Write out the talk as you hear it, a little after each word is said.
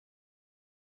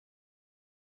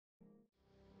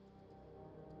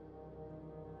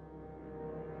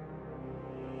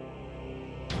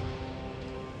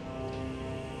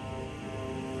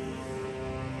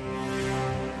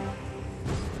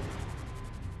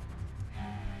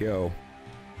Yo,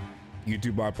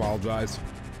 YouTube, I apologize.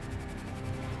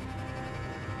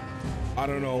 I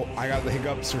don't know, I got the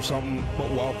hiccups or something, but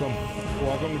welcome.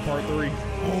 Welcome to part 3.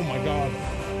 Oh my god.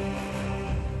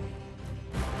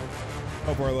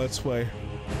 Of our Let's Play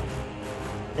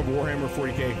of Warhammer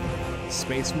 40K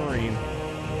Space Marine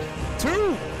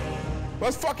 2!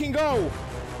 Let's fucking go!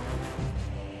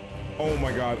 Oh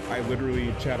my god, I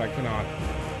literally, chat, I cannot.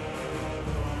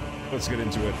 Let's get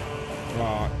into it.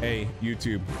 Hey,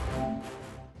 YouTube.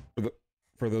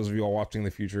 For those of you all watching in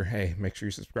the future, hey, make sure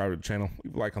you subscribe to the channel,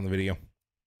 leave a like on the video,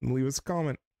 and leave us a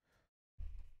comment.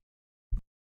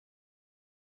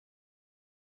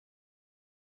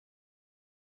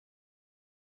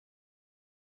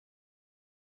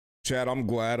 Chat, I'm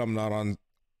glad I'm not on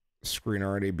screen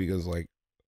already because, like,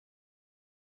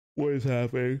 what is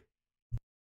happening?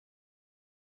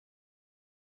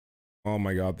 Oh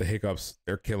my god, the hiccups,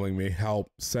 they're killing me.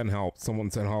 Help, send help, someone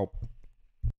send help.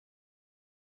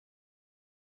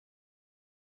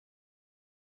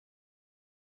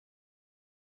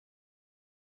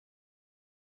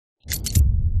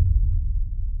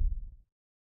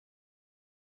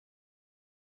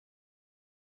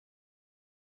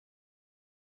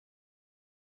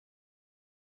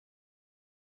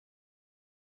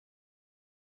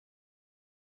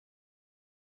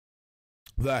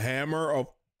 The hammer of,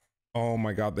 oh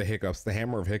my god, the hiccups, the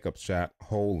hammer of hiccups, chat.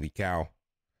 Holy cow.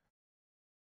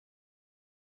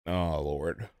 Oh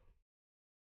lord.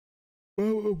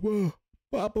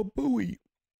 Papa Booey.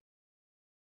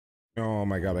 Oh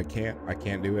my god, I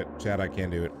can't do it. Chat, I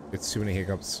can't do it. It's too many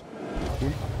hiccups.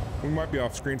 We might be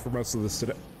off screen for most of this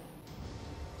today.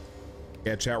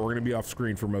 Yeah, chat, we're gonna be off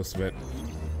screen for most of it.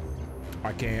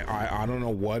 I can't, I don't know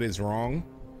what is wrong,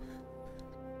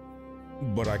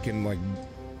 but I can, like,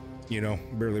 you know,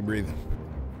 barely breathe.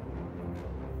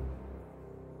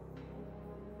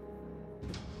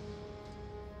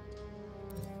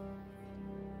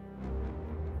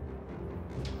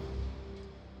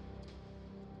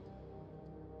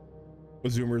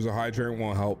 Zoomers, a hydrant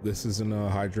won't help. This isn't a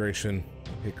hydration.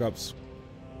 Hiccups.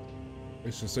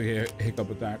 It's just a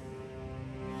hiccup attack.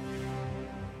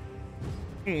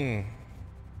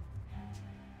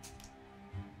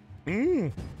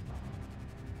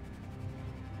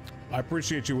 I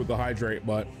appreciate you with the hydrate,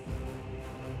 but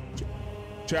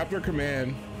chapter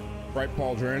command, right,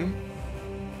 Pauldron?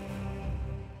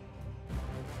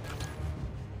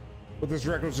 Put this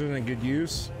requisite in good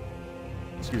use.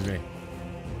 Excuse me.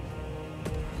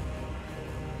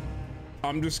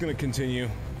 I'm just gonna continue.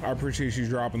 I appreciate you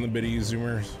dropping the biddies,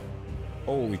 Zoomers.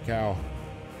 Holy cow.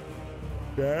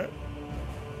 That?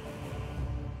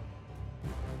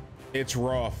 It's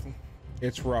rough.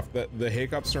 It's rough. The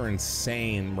hiccups are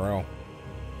insane, bro.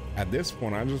 At this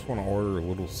point, I just want to order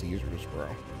Little Caesars, bro.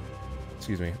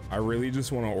 Excuse me. I really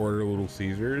just want to order Little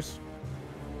Caesars.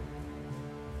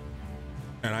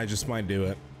 And I just might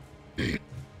do it.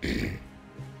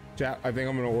 Chat, I think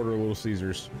I'm going to order Little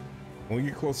Caesars. When we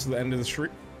get close to the end of the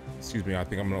street, excuse me, I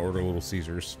think I'm going to order Little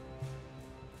Caesars.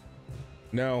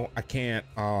 No, I can't.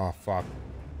 Oh, fuck.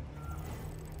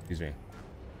 Excuse me.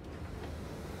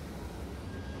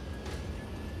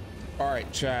 All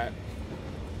right, chat.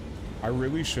 I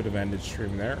really should have ended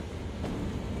stream there.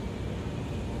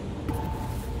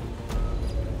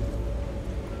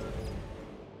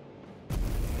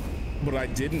 But I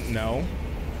didn't know.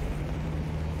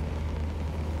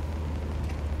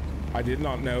 I did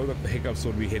not know that the hiccups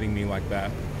would be hitting me like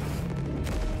that.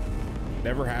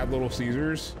 Never had Little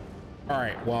Caesars. All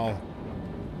right, well,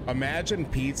 imagine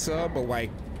pizza, but like,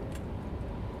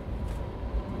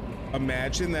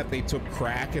 imagine that they took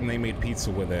crack and they made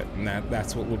pizza with it, and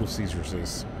that's what Little Caesars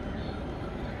is.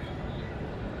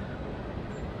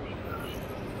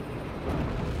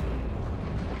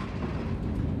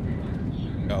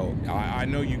 Oh, I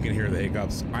know you can hear the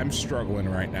hiccups. I'm struggling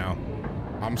right now.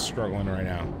 I'm struggling right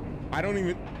now. I don't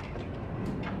even...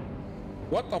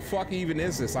 What the fuck even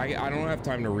is this? I don't have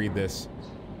time to read this.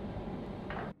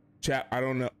 Chat, I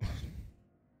don't know.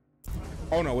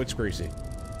 Oh no, it's greasy.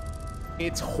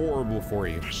 It's horrible for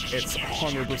you. It's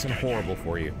 100% horrible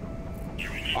for you.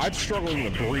 I'm struggling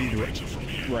to breathe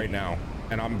right now,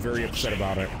 and I'm very upset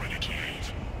about it.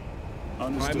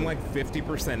 I'm like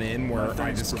 50% in where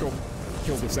I just kill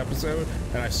this episode,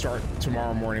 and I start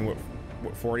tomorrow morning with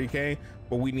 40K,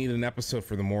 but we need an episode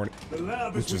for the morning,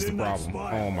 which is the problem.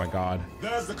 Oh my god.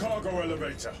 There's the cargo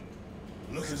elevator.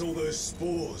 Look at all those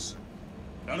spores.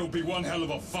 That'll be one hell of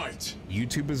a fight.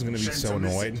 YouTube is going to be so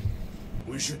annoyed.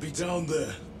 We should be down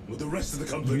there with the rest of the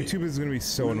company. YouTube is going to be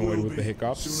so annoyed with the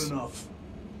hiccups. Soon enough.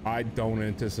 I don't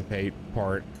anticipate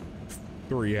part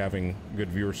 3 having good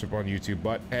viewership on YouTube,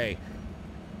 but hey,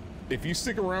 if you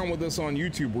stick around with us on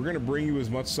YouTube, we're gonna bring you as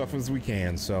much stuff as we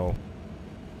can, so.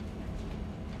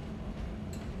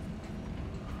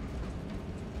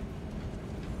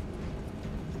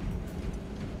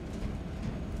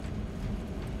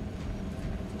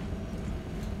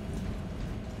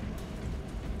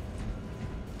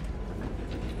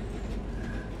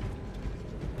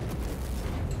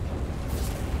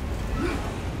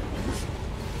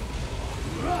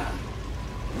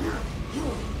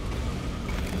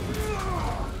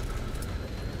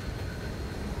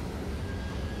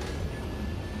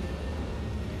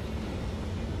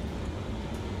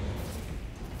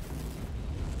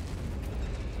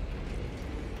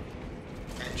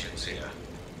 Here.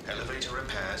 Elevator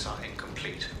repairs are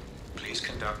incomplete. Please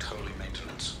conduct holy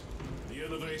maintenance. The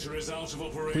elevator is out of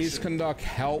operation. Please conduct.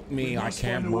 Help me. I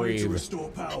can't breathe. To restore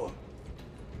power.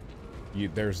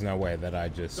 There's no way that I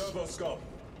just. Turboscope.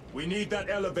 We need that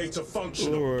elevator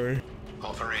functional.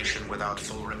 Operation without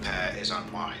full repair is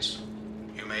unwise.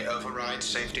 You may override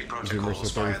safety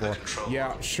protocols via the control room.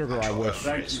 Yeah, sugar. I wish.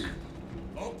 Thank you.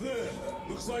 Up there.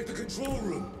 Looks like the control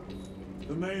room.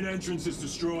 The main entrance is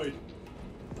destroyed.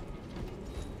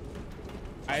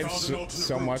 I have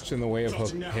so much in the way of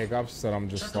hiccups that I'm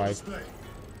just like.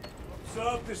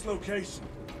 Observe this location.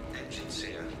 Engines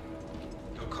here.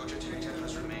 Your cogitator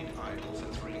has remained idle for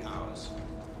 3 hours.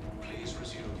 Please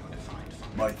resume your defined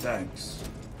function. My thanks.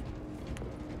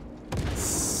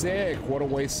 Sick. What a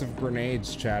waste of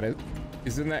grenades, chat.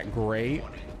 Isn't that great?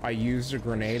 I used a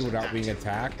grenade without being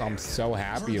attacked. I'm so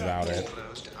happy about it.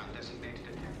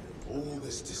 All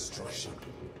this destruction,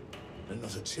 and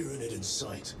not a Tyranid in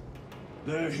sight.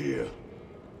 They're here,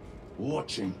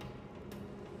 watching.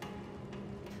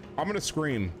 I'm gonna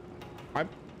scream.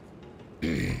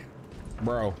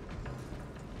 Bro,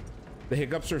 the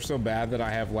hiccups are so bad that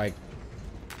I have like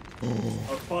a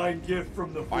fine gift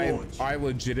from the forge. I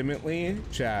legitimately,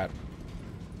 chat.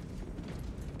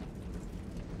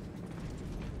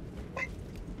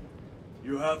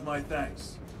 You have my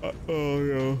thanks. Oh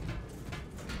yeah.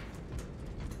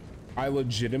 I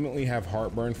legitimately have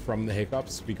heartburn from the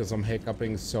hiccups because I'm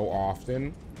hiccuping so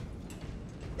often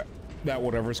that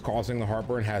whatever's causing the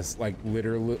heartburn has like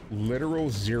literal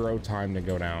zero time to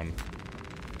go down.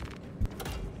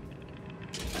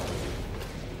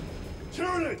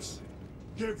 Tyranids!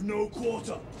 Give no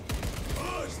quarter.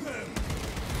 Urge them!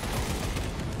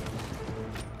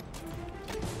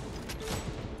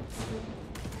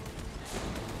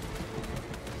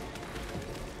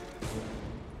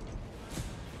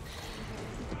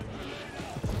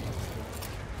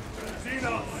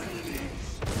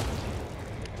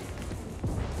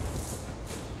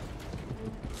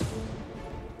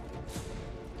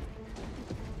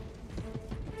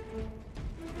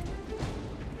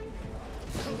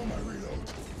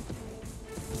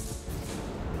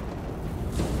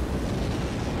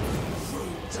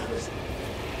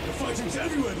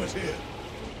 Everywhere but here.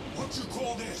 What you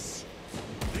call this?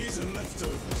 These are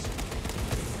leftovers.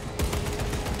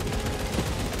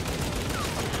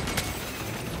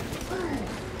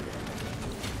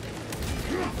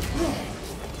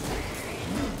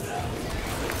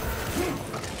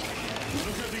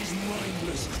 Look at these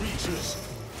mindless creatures.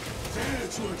 Dare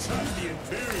to attack the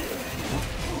Imperium.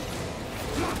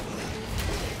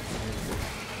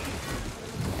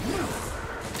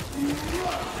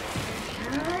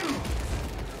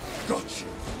 Gotcha.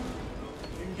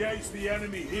 Engage the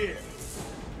enemy here.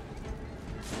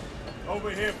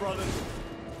 Over here, brothers.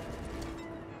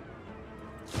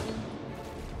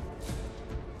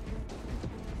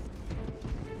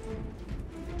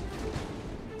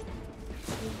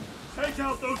 Take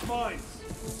out those mines.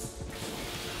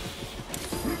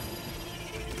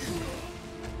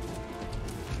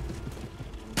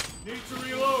 Need to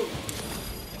reload.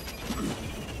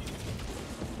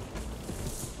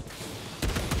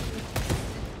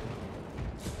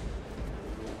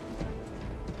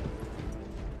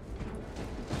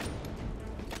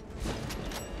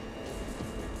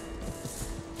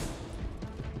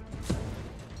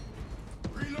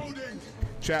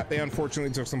 Chat, they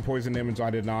unfortunately took some poison damage.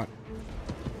 I did not.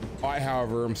 I,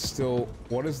 however, am still.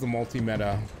 What is the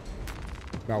multi-meta?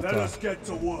 Let us get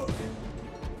to work.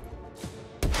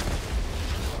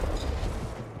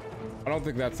 I don't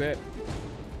think that's it.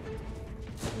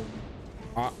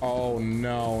 Oh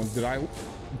no!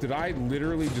 Did I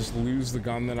literally just lose the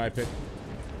gun that I picked?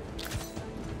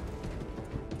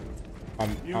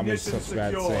 I'm in such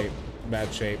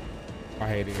bad shape. I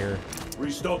hate it here.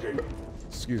 Restocking.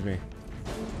 Excuse me.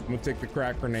 I'm gonna take the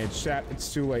crack grenade. Chat,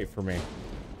 it's too late for me.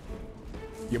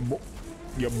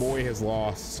 Your boy has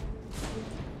lost.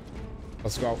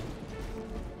 Let's go.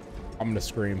 I'm gonna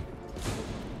scream.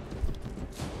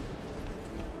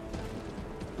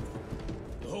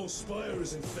 spire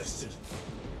is infested.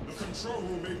 The control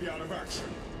room may be out of action.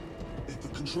 If the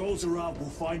controls are out, we'll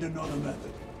find another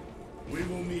method. We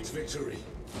will meet victory,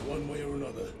 one way or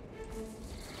another.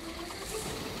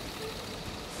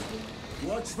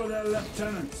 Watch for their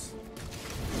lieutenants.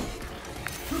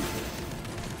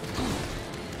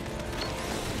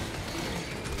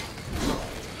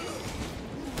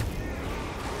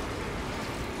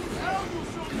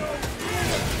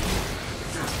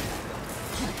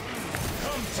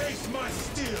 Come taste my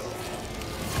steel!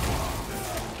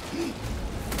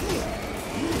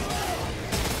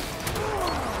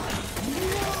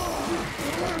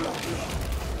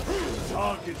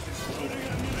 Target exploding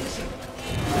ammunition.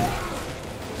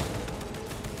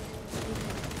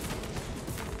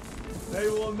 They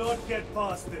will not get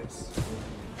past this.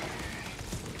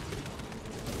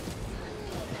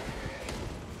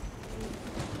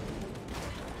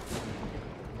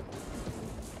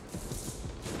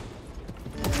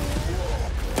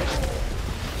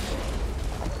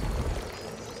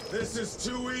 This is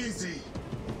too easy!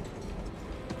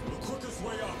 The quickest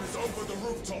way up is over the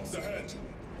rooftops ahead!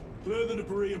 Clear the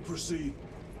debris and proceed.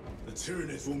 The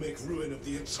Tyranid will make ruin of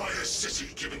the entire city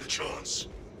given the chance.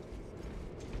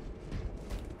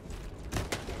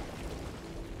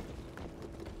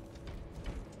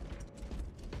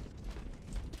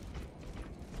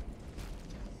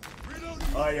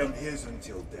 I am his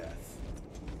until death.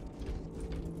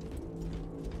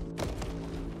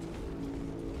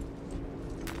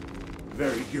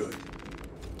 Very good.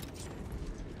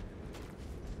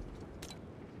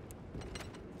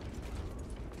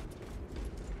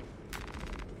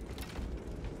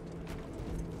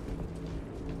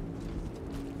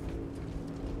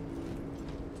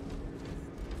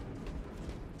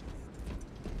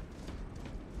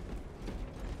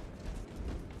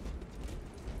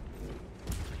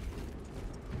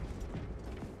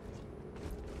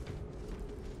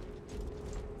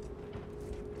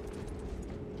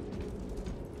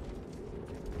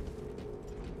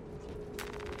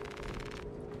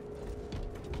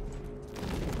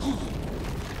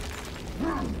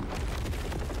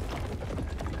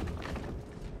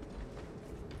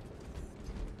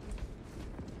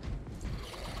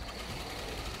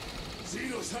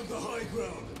 Xenos have the high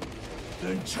ground.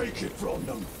 Then take it from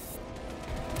them.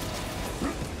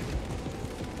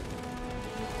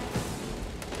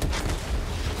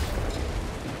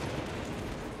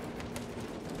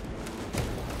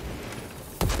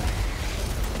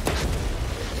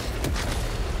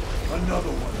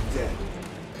 Another one dead.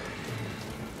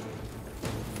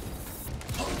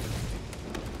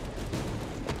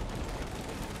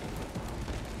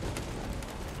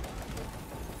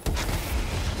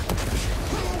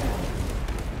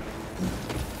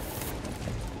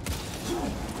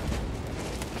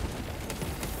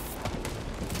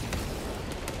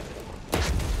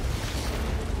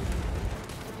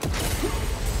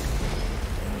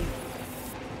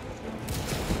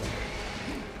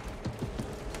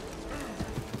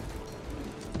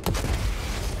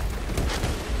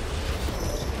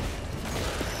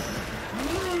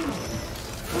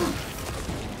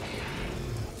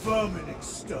 Vermin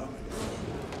exterminated.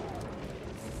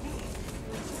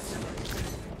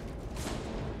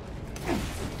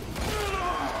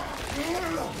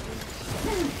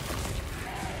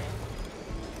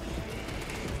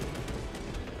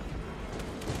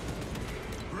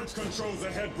 Bridge controls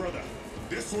ahead, brother.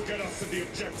 This will get us to the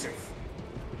objective.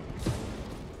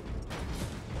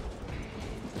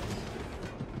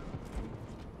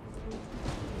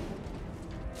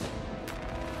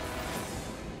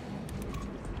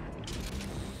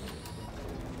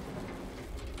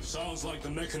 Sounds like the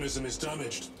mechanism is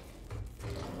damaged.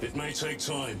 It may take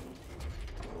time.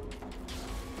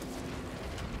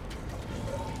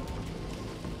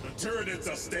 The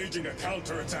Tyranids are staging a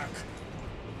counterattack.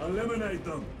 Eliminate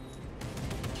them.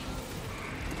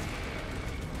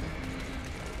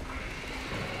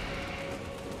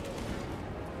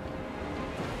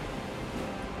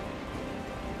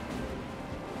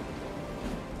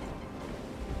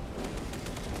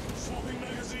 Swapping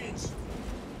magazines.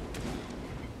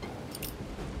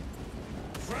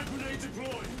 Frag grenade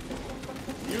deployed.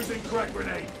 Using crack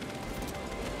grenade.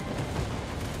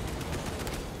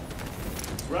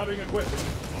 Grabbing equipment.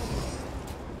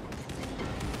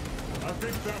 I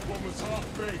think that one was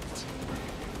half-baked.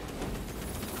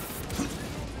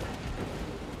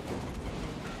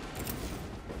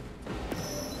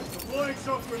 Deploying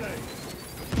shock grenade.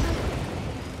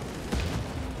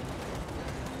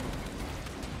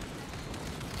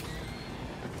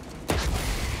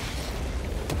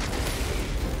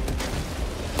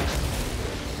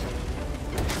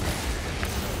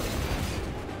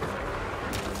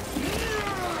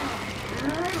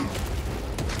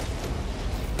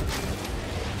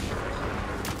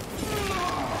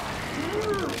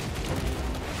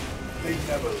 They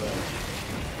never learn.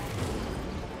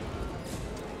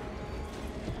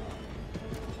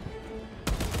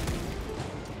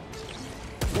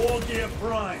 War gear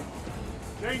prime.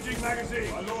 Changing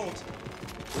magazine. My lord,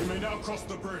 we may now cross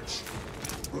the bridge.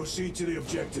 Proceed to the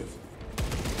objective.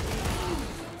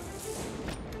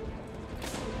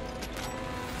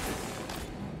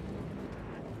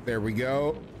 There we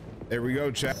go. There we go,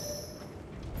 chat.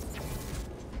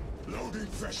 Loading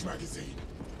fresh magazine.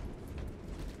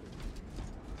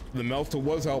 The melter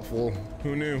was helpful.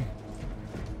 Who knew?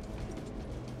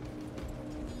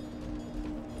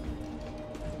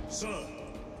 Sir,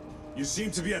 you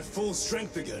seem to be at full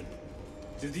strength again.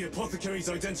 Did the apothecaries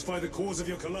identify the cause of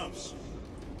your collapse?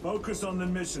 Focus on the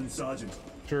mission, Sergeant.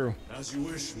 True. As you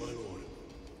wish, my lord.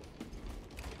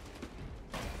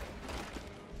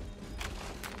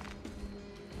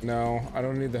 No, I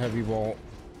don't need the heavy bolt.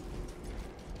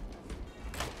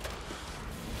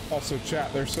 Also,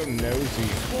 chat, they're so nosy.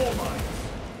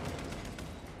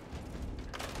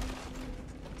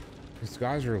 These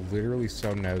guys are literally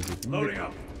so nosy. Loading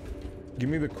up. Give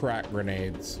me the crack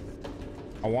grenades.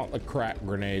 I want the crack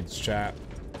grenades, chat.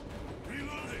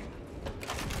 Reloading.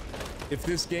 If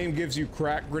this game gives you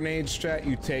crack grenades, chat,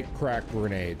 you take crack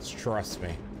grenades. Trust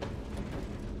me.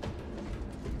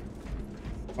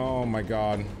 Oh my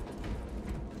god.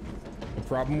 The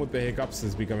problem with the hiccups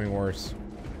is becoming worse.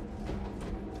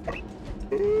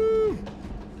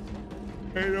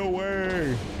 Ain't no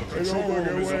way. The Ain't no control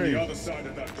room is on way. the other side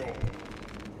of that door.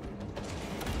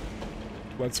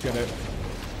 Let's get it.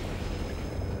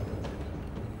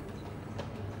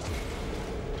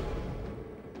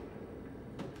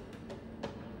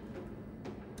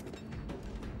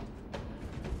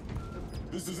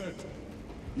 This is it.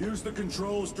 Use the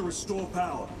controls to restore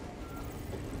power.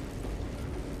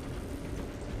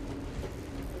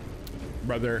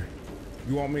 Brother,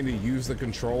 you want me to use the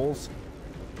controls?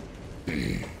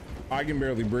 I can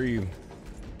barely breathe.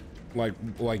 Like,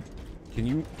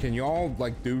 can y'all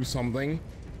like do something?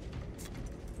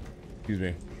 Excuse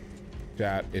me.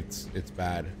 Chat, it's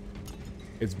bad.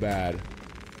 It's bad.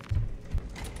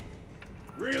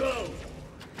 Reload.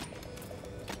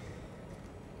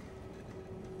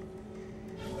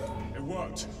 It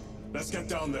worked. Let's get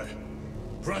down there.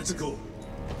 Practical.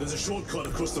 There's a shortcut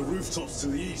across the rooftops to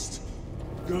the east.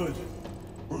 Good.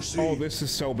 Proceed. Oh, this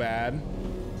is so bad.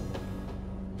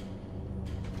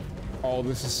 Oh,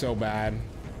 this is so bad.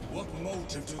 What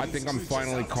motive do I these think I'm creatures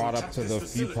finally have to caught up attack to this the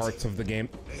few facility? parts of the game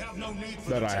They have no need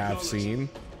for that the I have technology. seen.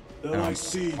 They're And like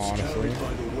seeds honestly, carried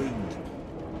by the wind.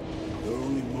 Their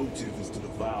only motive is to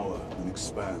devour and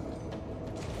expand.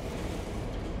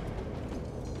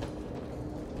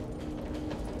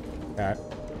 that.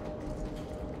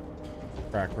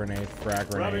 Frag grenade, frag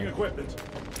Grabbing grenade, equipment.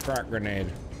 frag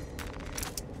grenade.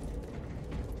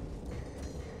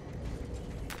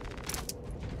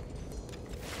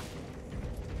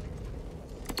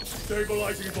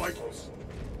 Stabilizing vitals.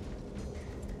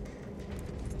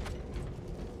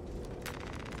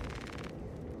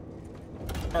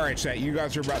 All right, chat, you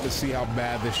guys are about to see how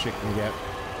bad this shit can get.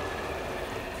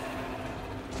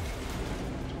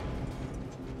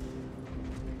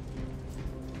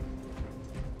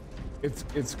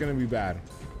 It's gonna be bad.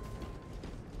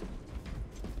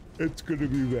 It's gonna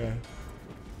be bad.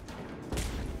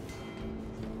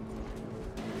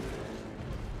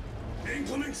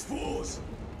 Incoming spores!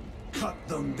 Cut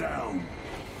them down!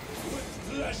 With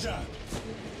pleasure!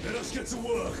 Let us get to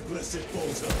work, blessed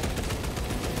bolter!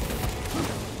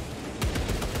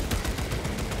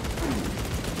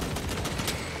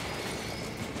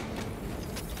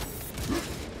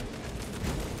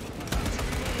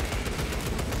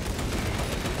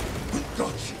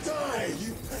 Die,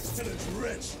 you pestilent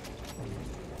wretch!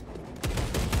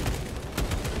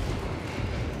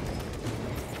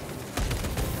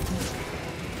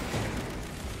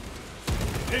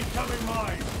 Incoming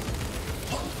mine!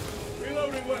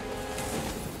 Reloading weapon!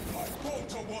 My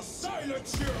bolter will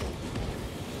silence you!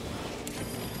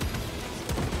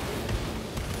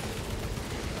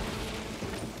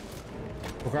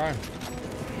 Okay.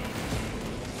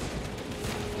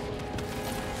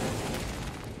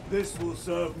 This will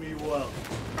serve me well.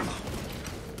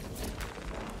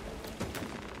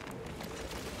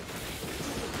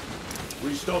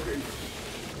 Restocking.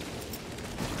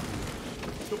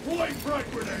 Deploying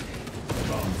frag grenade!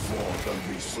 Come forth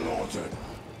and be slaughtered.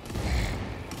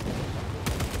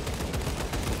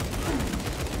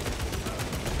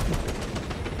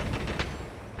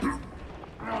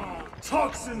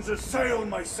 Toxins assail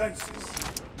my senses.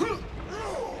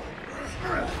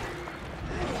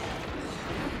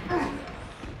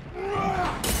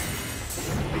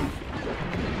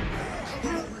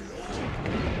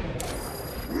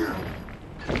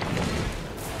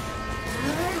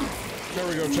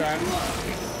 we go, chat.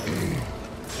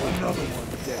 Another one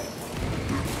dead.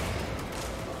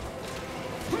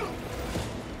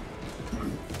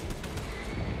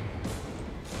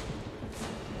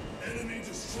 Enemy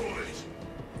destroyed.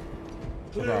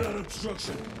 Clear Okay. that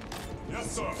obstruction.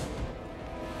 Yes, sir.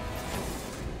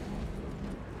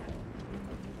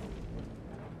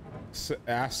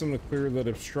 Ask him to clear that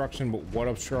obstruction, but what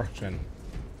obstruction?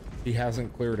 He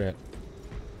hasn't cleared it.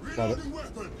 Reloading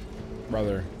weapon.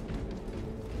 Brother.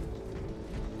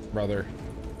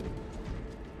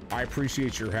 I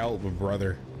appreciate your help, but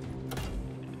brother.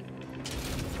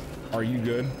 Are you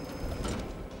good?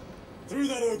 Through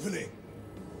that opening.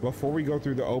 Before we go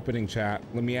through the opening, chat,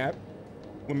 let me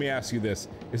ask you this.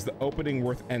 Is the opening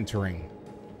worth entering?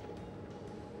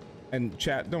 And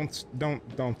chat, don't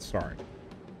start.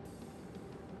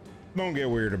 Don't get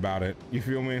weird about it. You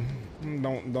feel me?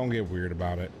 Don't get weird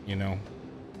about it, you know?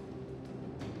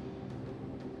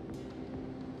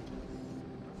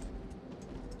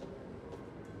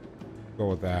 Go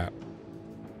with that.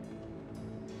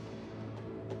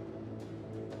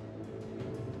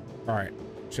 All right,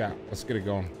 chat, let's get it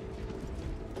going.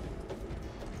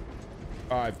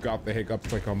 I've got the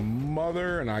hiccups like a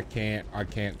mother, and I can't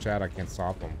chat, I can't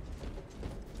stop them.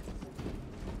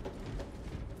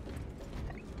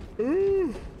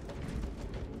 Ooh.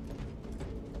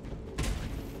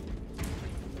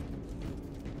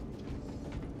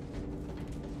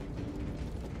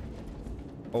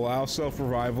 Allow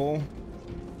self-revival.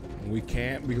 We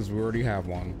can't because we already have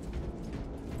one.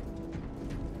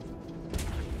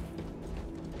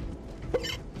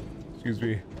 Excuse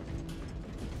me.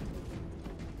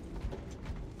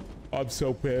 I'm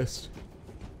so pissed.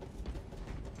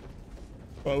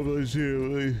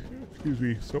 Excuse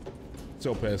me.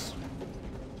 So pissed.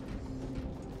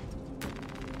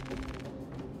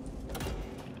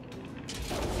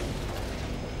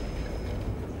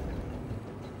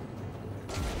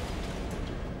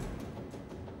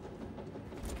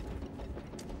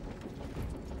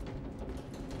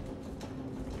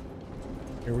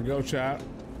 Here we go, chat.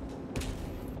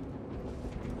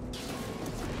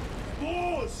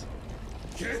 Boars!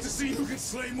 Care to see who can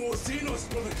slay more Xenos,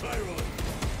 Brother Chiron?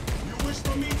 You wish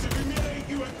for me to humiliate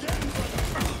you again, brother?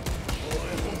 Oh,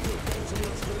 I hope your culture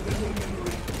looks better than your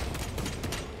memory.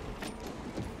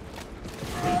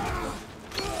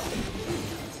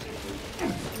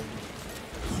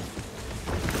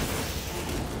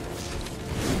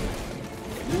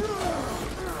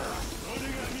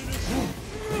 Loading ammunition.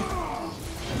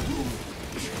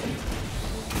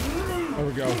 There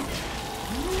we go.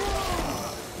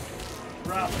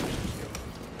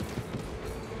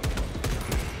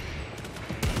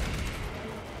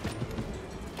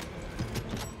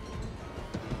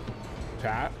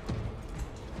 Chat.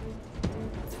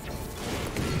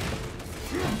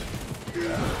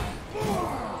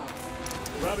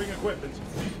 Grabbing equipment.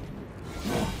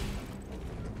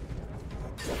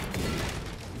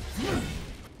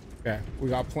 Okay, we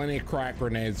got plenty of crack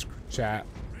grenades, chat.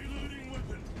 Reloading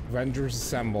weapon. Avengers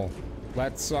assemble.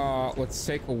 Let's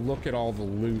take a look at all the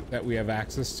loot that we have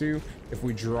access to. If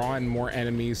we draw in more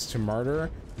enemies to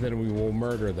murder, then we will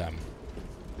murder them.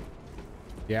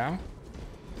 Yeah?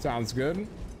 Sounds good.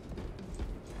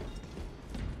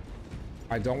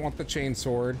 I don't want the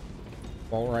chainsword.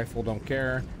 Bolt rifle, don't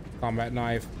care. Combat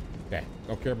knife. Okay,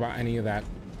 don't care about any of that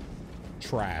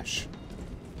trash.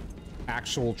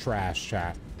 Actual trash,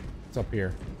 chat. What's up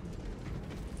here?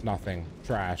 Nothing.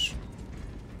 Trash.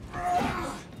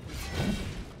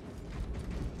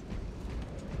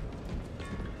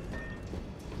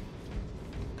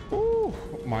 Ooh,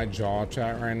 my jaw,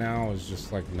 chat, right now is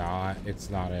just like not. It's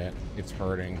not it. It's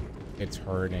hurting. It's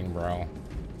hurting, bro.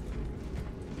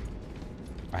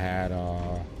 I had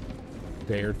a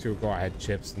day or two ago, I had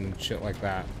chips and shit like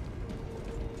that,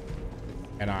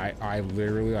 and I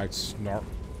literally like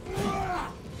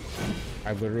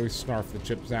I literally snarfed the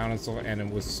chips down and stuff, and it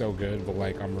was so good, but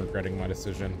like I'm regretting my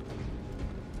decision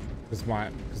because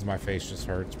my face just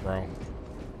hurts, bro.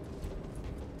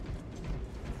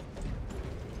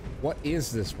 What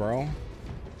is this, bro?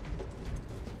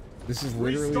 This is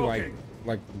literally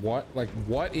like what? Like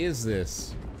what is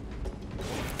this?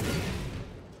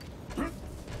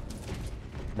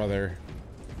 Brother,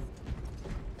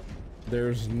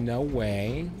 there's no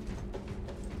way.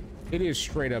 It is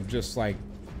straight up just like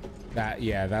that.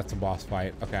 Yeah, that's a boss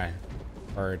fight. Okay,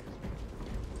 heard.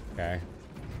 Okay,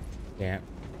 can't.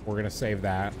 We're gonna save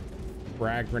that.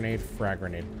 Frag grenade, frag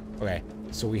grenade. Okay,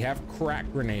 so we have crack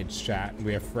grenades, chat.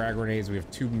 We have frag grenades. We have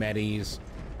 2 medis.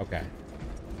 Okay,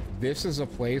 this is a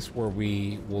place where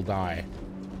we will die.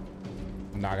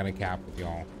 I'm not gonna cap with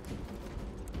y'all.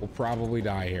 We'll probably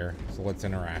die here, so let's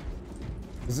interact.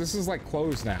 Because this is like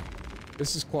closed now.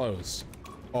 This is closed.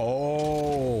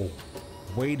 Oh,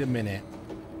 wait a minute.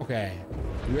 Okay,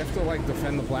 we have to like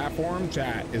defend the platform.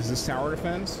 Chat, is this tower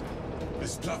defense?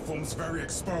 This platform's very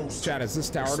exposed. Chat, is this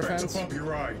tower defense? Expect a bumpy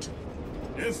ride.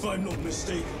 If I'm not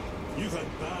mistaken, you've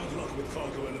had bad luck with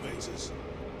cargo elevators.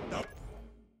 That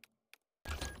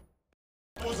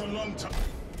was a long time.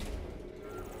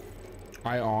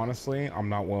 I'm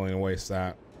not willing to waste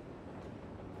that.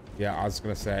 Yeah, I was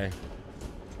gonna say.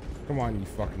 Come on, you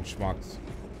fucking schmucks.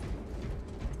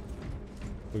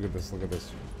 Look at this, look at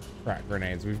this. Crack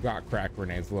grenades. We've got crack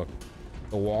grenades. Look,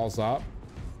 the wall's up.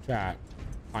 Chat,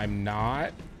 I'm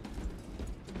not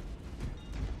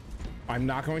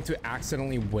going to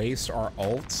accidentally waste our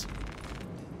ults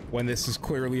when this is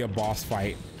clearly a boss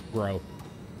fight, bro.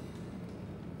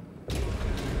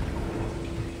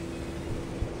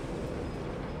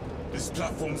 This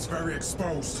platform's very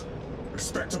exposed.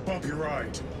 Expect a bumpy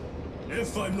ride.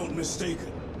 If I'm not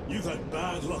mistaken, you've had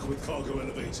bad luck with cargo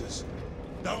elevators.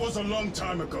 That was a long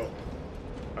time ago.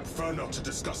 I prefer not to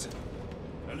discuss it.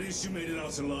 At least you made it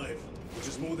out alive, which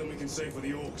is more than we can say for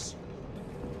the orcs.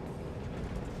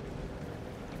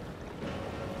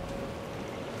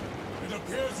 It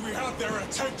appears we have their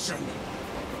attention.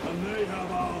 And they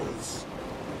have ours.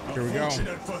 Here we go.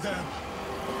 Unfortunate for them.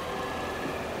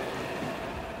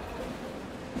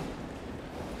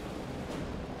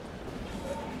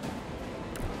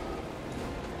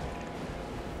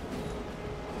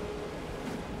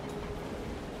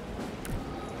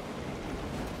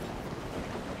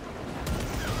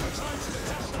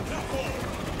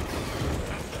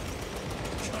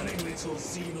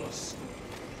 Xenos.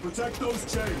 Protect those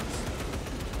chains.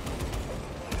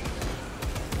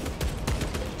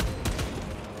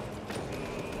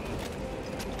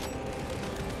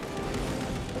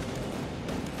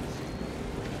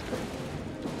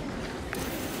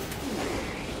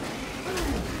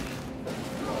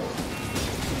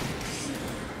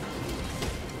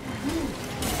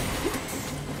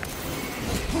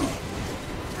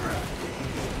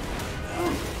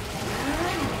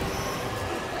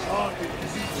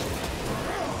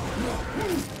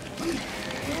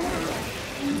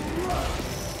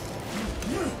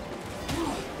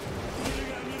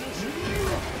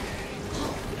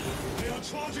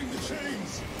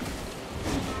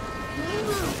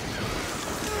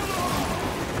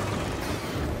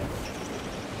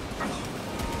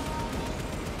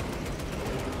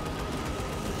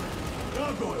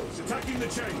 Attacking the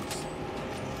chains!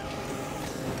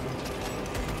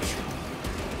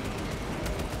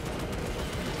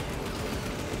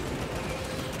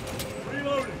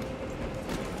 Reloading!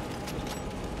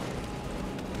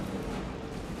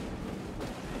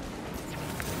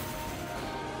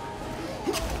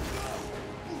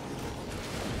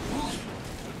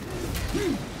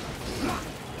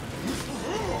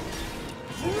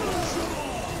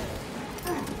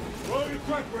 Throw your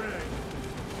crack grenade!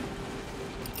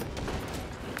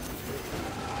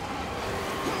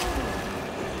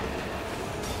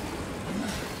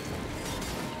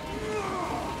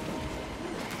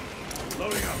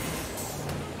 Loading up.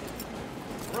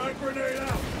 Frag grenade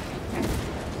out.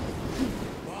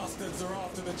 Bastards are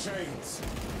after the chains.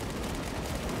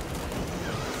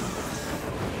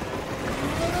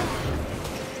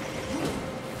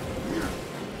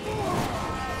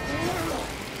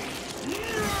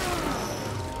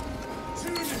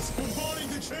 Tunics bombarding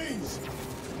the chains.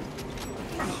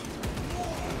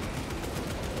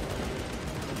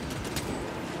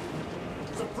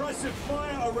 Suppressive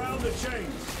fire around the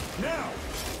chains. Now!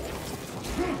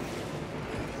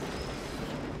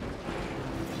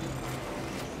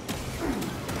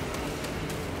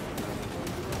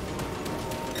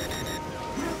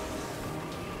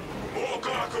 More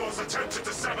gargoyles attempted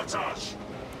to sabotage.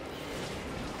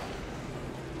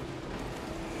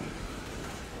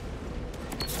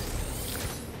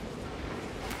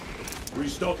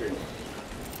 Restocking.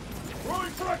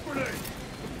 Throwing frag grenade!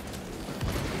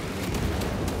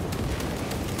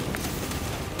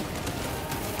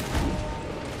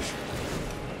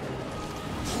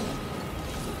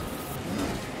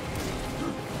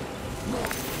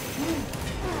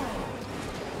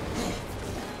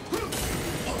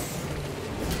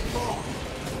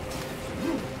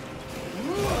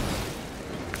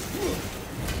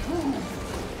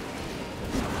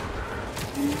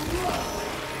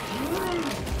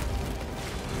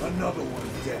 Another one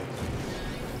dead.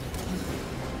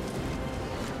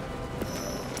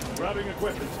 Grabbing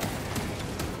equipment.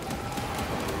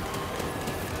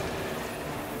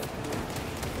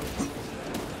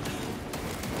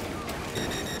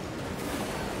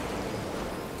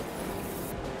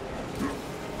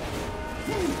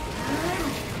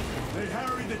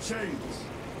 chains.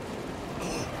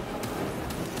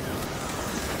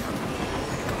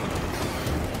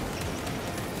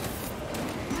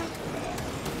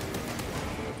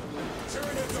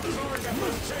 Tyranids are clawing at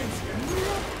those chains again.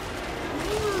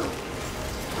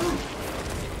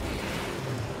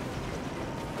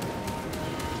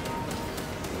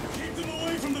 Keep them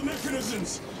away from the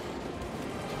mechanisms.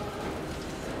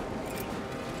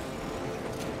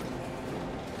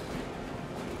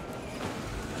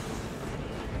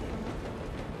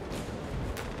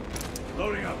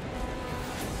 Loading up.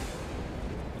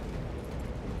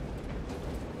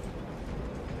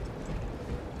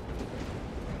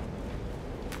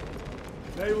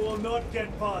 They will not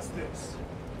get past this.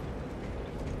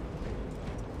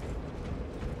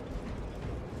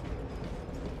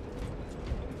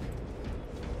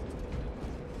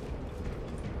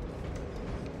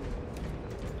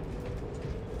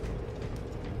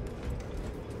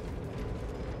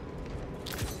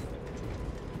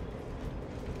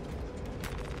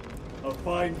 A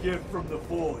fine gift from the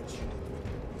forge.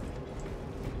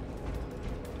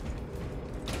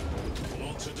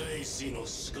 Not today, Xenos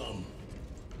scum.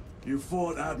 You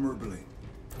fought admirably.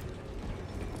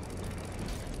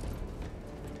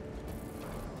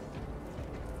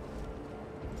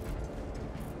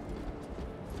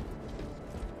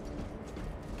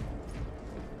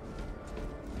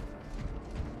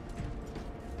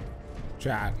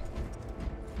 Chat.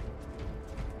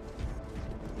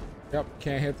 Yep,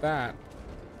 can't hit that.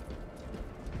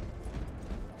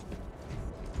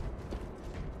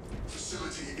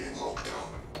 Facility in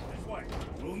lockdown. This way.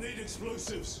 We'll need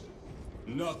explosives.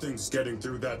 Nothing's getting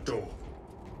through that door.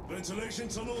 Ventilation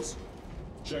tunnels?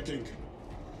 Checking.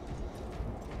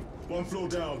 One floor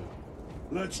down.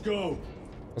 Let's go.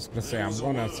 I was gonna say, I'm There's a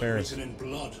going word downstairs. written in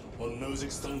blood on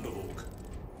Nozick's Thunderhawk.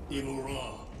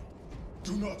 Imura.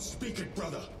 Do not speak it,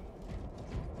 brother.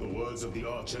 The words of the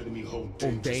archenemy hold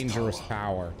Oh, dangerous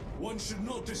power. One should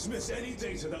not dismiss any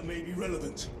data that may be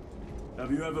relevant.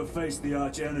 Have you ever faced the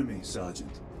arch-enemy,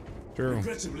 Sergeant? True.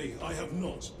 Regrettably, I have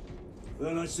not.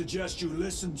 Then I suggest you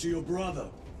listen to your brother.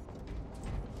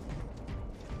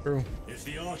 True. If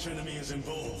the archenemy is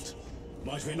involved,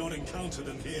 might we not encounter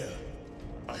them here?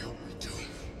 I hope we do.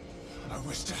 I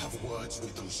wish to have words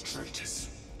with those traitors.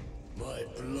 My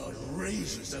blood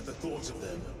rages at the thought of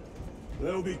them.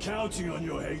 They'll be counting on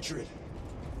your hatred.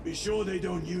 Be sure they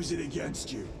don't use it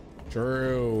against you.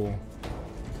 True.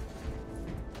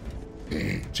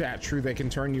 Chat, true, they can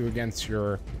turn you against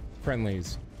your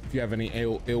friendlies. If you have any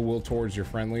ill will towards your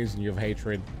friendlies and you have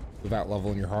hatred to that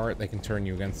level in your heart, they can turn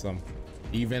you against them.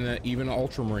 Even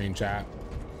Ultramarine, chat.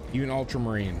 Even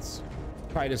Ultramarines.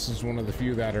 Titus is one of the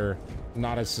few that are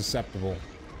not as susceptible.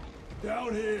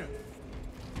 Down here.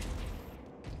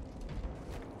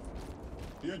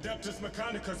 The Adeptus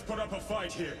Mechanicus put up a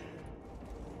fight here.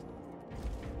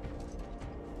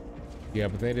 Yeah,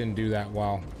 but they didn't do that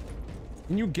well.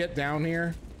 Can you get down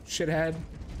here, shithead?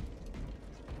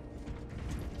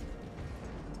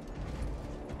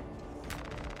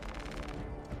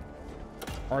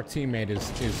 Our teammate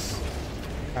is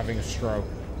having a stroke.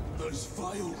 Those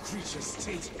vile creatures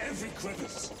taint every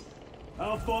crevice.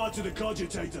 How far to the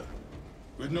cogitator?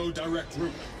 With no direct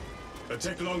route. It'll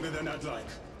take longer than I'd like.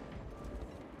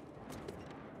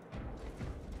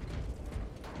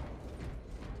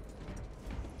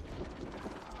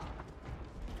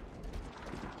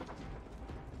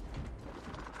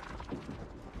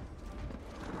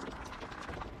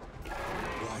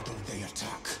 Why don't they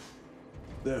attack?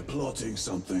 They're plotting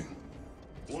something.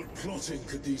 What plotting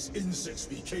could these insects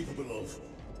be capable of?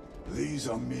 These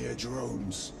are mere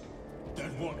drones.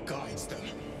 Then what guides them?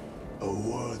 A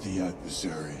worthy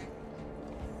adversary.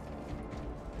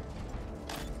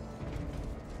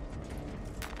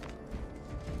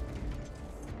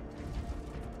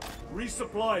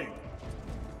 Resupplying.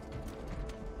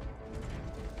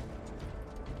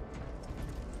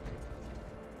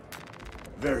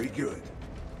 Very good.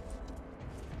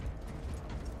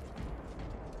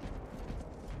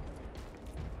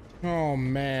 Oh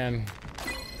man.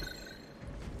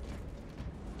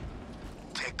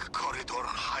 Tech corridor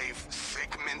hive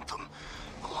segmentum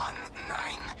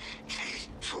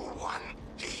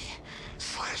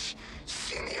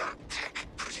 19K21D/senior tech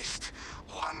priest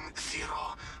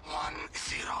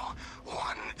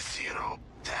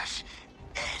 101010-S.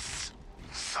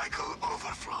 Cycle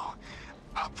overflow.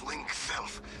 Uplink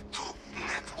self to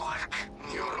network.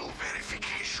 Neural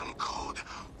verification code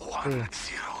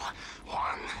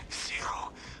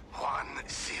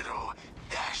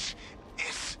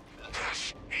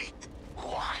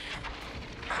 1010-S-81.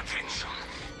 Attention.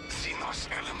 Xenos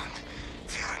element.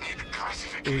 Tyrannid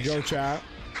classification. Here we go, chat.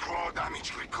 Clawed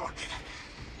damage recorded.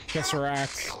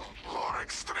 Tesseract. Lower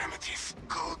extremities.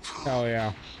 Go to Hell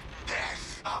yeah.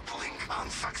 death. Uplink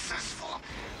unsuccessful.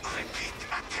 Repeat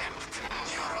attempt.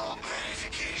 Neural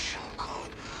verification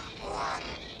code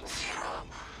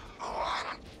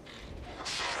 101101.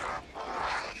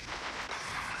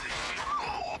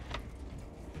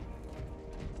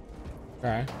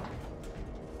 Okay.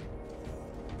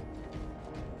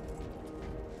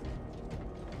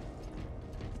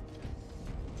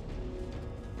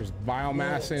 There's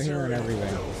biomass in here and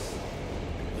everything.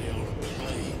 They are a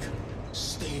plague,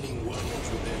 staining worlds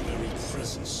with their very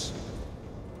presence.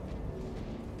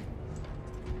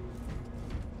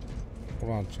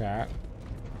 Hold on, chat.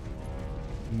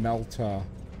 Melta.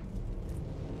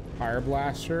 Fire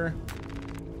blaster.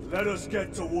 Let us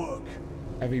get to work.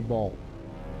 Heavy bolt.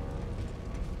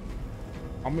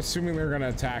 I'm assuming they're gonna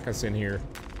attack us in here,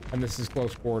 and this is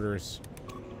close quarters.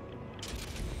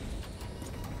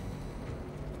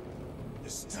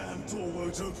 This damn door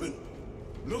won't open.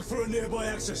 Look for a nearby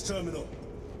access terminal.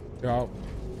 Yup.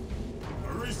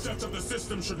 A reset of the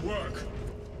system should work.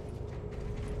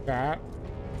 That.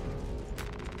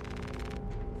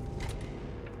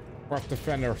 We have to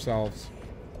defend ourselves.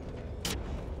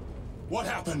 What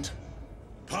happened?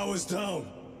 Power's down.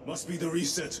 Must be the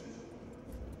reset.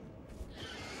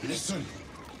 Listen.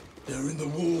 They're in the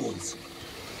walls.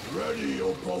 Ready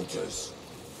your bolters.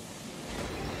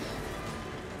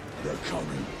 They're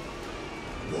coming.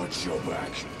 Watch your back.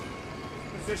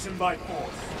 Position by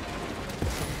force.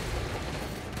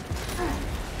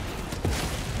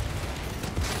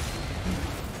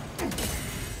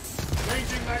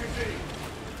 Changing magazine.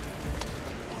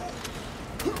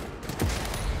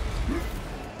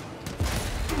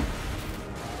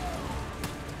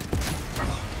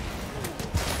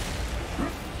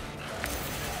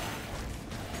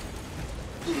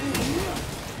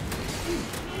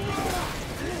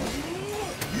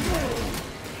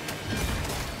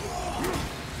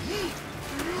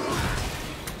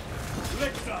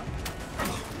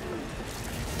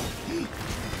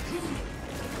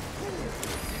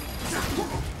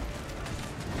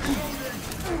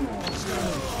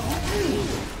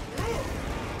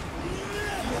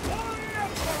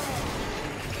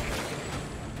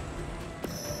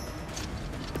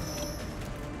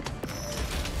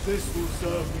 This will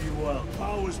serve me well.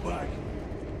 Power's back.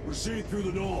 Proceed through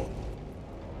the door.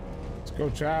 Let's go,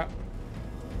 chat.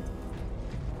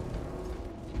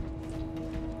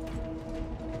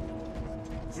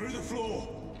 Through the floor.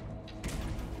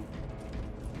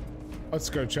 Let's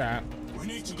go, chat. We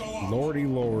need to go up. Lordy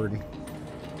Lord.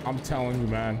 I'm telling you,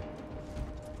 man.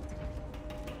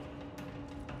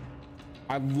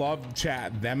 I love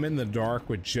chat. Them in the dark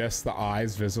with just the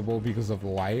eyes visible because of the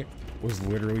light was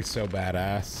literally so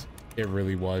badass. It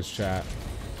really was, chat.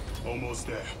 Almost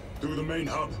there. Through the main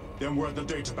hub, then we're at the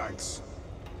databanks.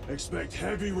 Expect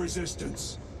heavy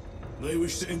resistance. They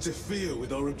wish to interfere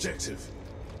with our objective.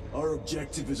 Our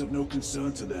objective is of no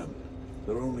concern to them.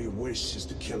 Their only wish is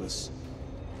to kill us.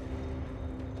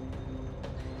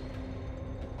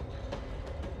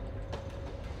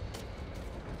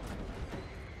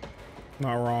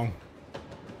 Not wrong.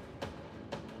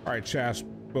 All right, chat.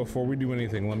 Before we do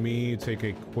anything, let me take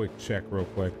a quick check real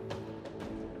quick.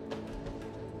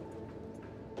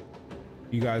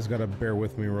 You guys gotta bear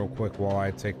with me real quick while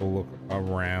I take a look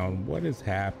around. What is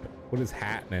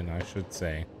happening, I should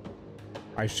say.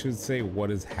 I should say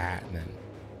what is happening.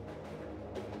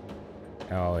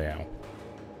 Hell yeah.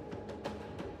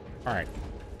 All right,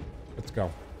 let's go.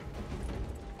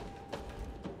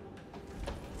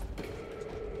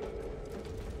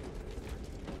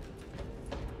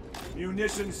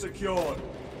 Munitions secured.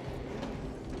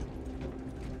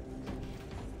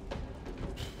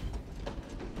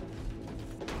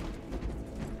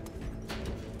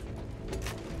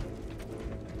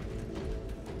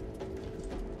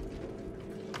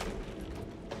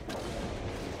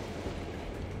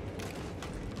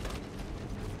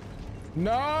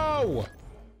 No!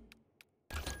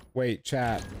 Wait,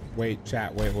 chat. Wait,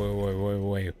 chat. Wait.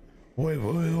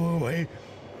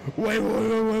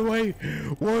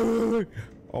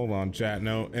 Hold on, chat.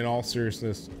 No, in all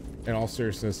seriousness,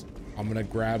 I'm gonna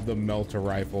grab the melter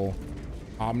rifle.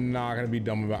 I'm not gonna be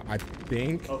dumb about it. I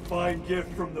think A fine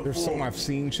gift from the there's something Forge. I've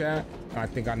seen, chat, and I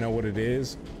think I know what it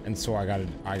is, and so I gotta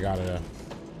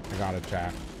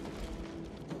chat.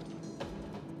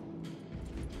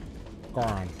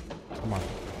 Garon, come on.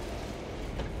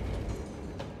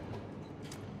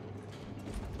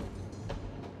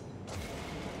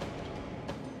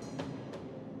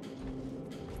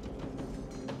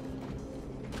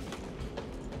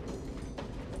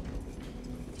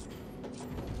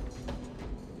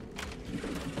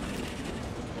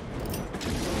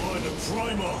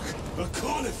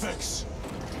 Carnifex!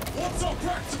 What's so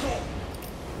practical?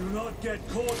 Do not get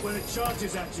caught when it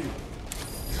charges at you.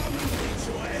 Come and meet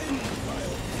your end, vile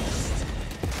beast.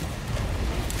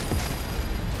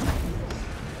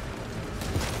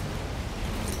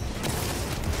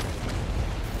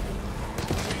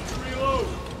 Need to reload.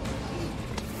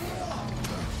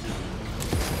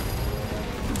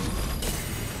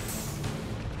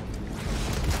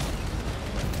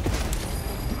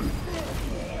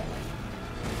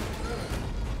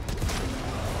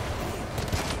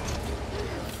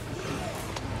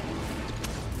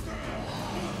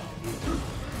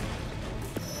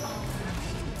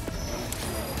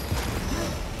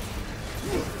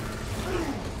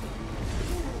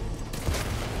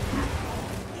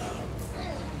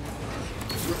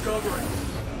 Recovering.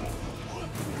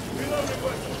 Reloading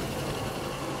weapon.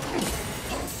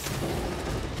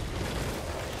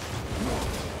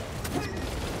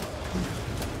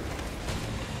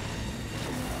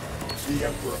 The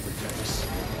Emperor protects.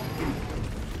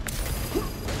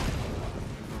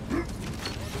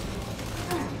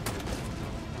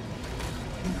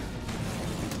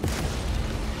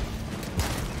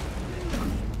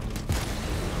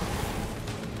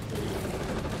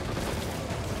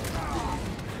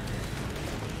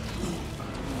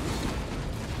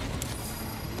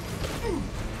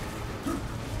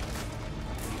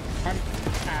 I'm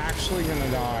actually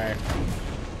gonna die.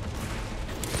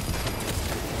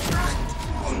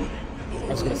 I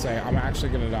was gonna say, I'm actually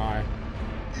gonna die.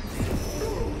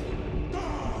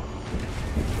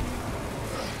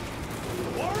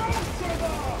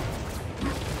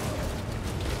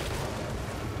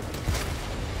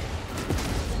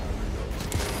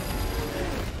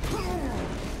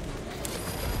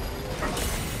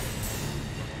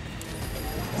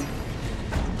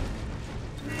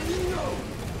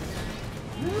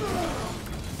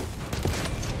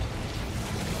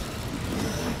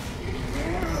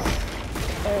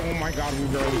 Oh my god, we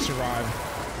barely survived.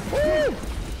 Woo!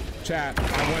 Chat,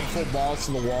 I went full balls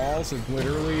to the walls and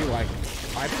literally, like,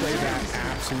 I played that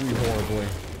absolutely horribly.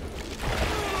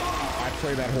 I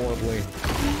played that horribly.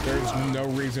 There's no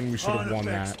reason we should have won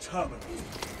that.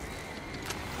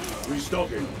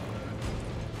 Restocking.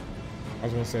 I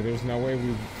was gonna say, there's no way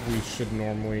we should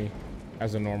normally,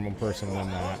 as a normal person, win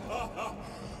that.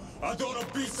 I thought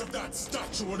a beast of that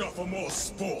stature would offer more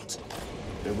sport.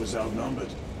 It was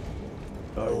outnumbered.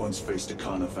 I once faced a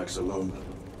Carnifex alone,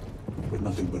 with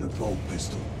nothing but a bolt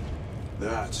pistol.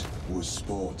 That was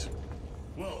sport.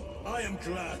 Well, I am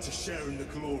glad to share in the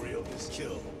glory of this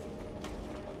kill.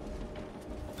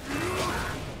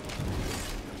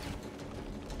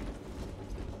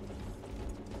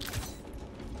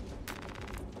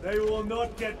 They will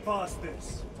not get past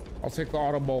this. I'll take the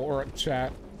audible or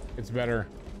chat. It's better.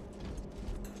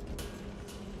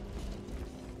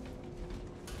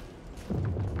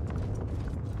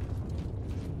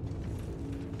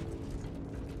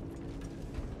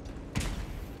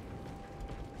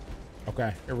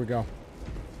 Okay, here we go.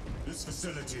 This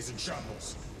facility is in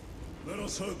shambles. Let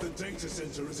us hope the data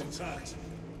center is intact.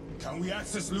 Can we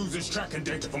access losers tracking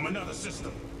data from another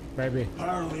system? Maybe.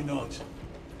 Apparently not.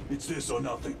 It's this or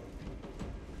nothing.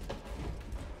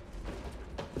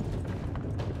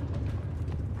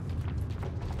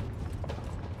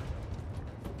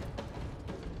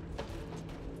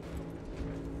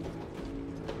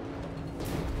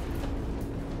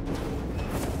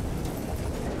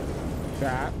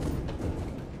 Chat.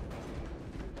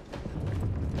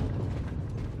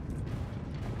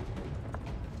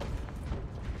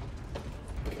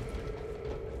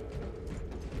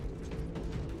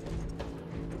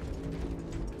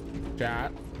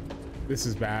 Chat. This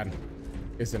is bad,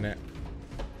 isn't it?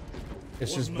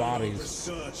 It's just What manner of bodies.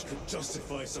 research could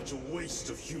justify such a waste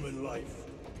of human life?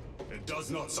 It does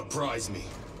not surprise me.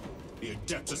 The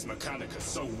Adeptus Mechanicus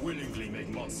so willingly make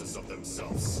monsters of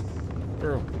themselves.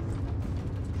 True.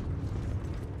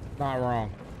 Not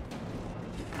wrong.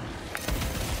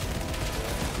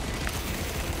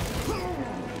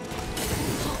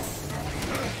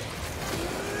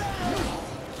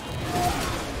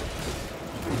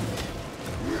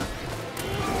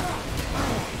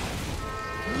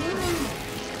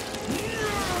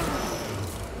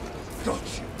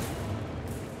 Gotcha.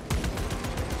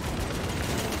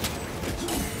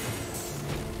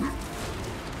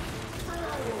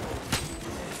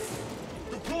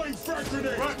 Deploying frag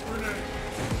grenade! Frag grenade!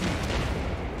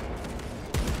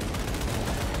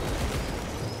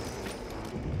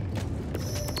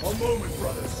 A moment,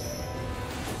 brothers.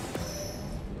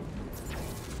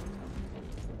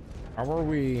 How are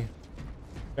we?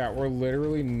 That we're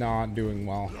literally not doing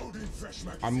well. Loading fresh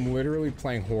magazine. I'm literally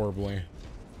playing horribly.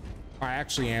 I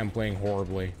actually am playing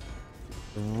horribly.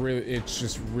 Really, it's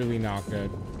just really not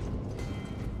good.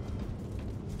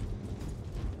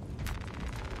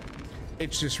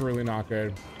 It's just really not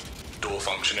good. Door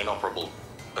function inoperable.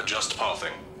 Adjust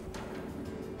pathing.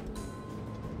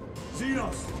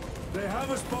 Xenos, they have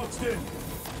us boxed in.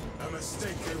 A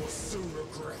mistake they will soon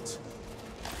regret.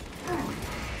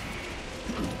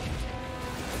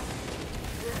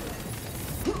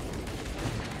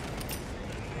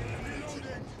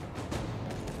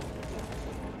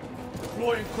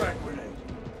 Deploying crack grenade.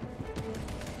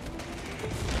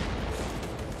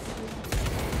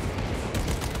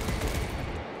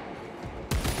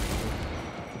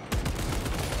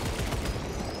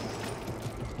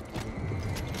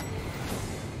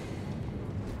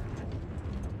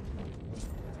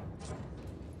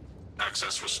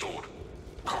 Access restored.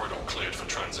 Corridor cleared for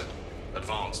transit.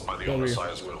 Advanced by the W.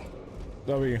 Osire's will.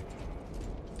 W.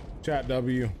 Chat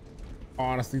W.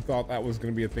 Honestly thought that was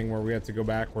going to be a thing where we had to go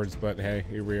backwards, but hey,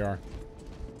 here we are.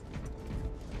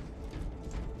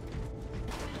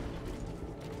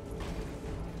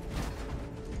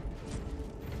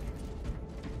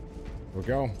 Here we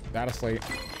go. Data slate.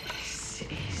 This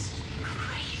is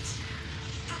great.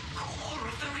 The core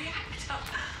of the reactor.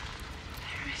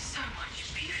 There is so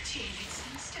much beauty in its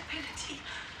instability.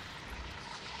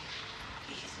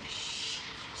 These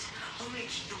machines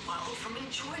rid the world from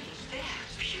enjoying their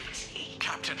beauty.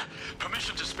 Captain,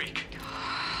 permission to speak.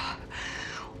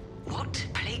 What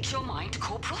plagues your mind,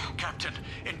 Corporal? Captain,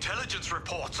 intelligence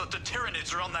reports that the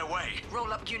Tyranids are on their way.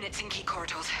 Roll up units in key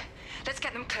corridors. Let's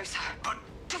get them closer. But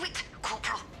Do it,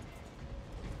 Corporal.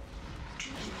 Do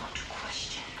not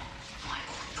question my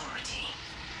authority.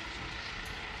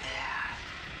 Their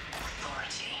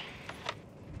authority.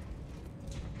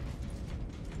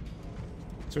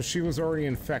 So she was already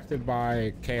infected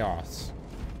by chaos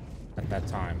at that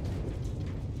time.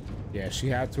 Yeah, she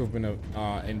had to have been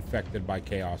infected by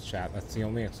chaos, chat. That's the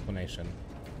only explanation.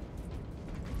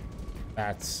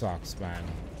 That sucks, man.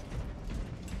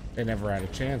 They never had a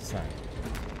chance then.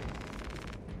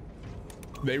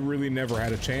 They really never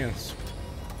had a chance.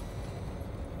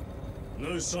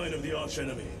 No sign of the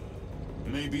archenemy.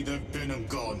 Maybe they've been and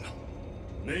gone.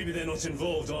 Maybe they're not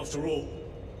involved after all.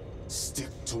 Stick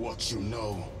to what you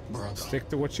know, brother. Stick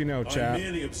to what you know, I'm chat.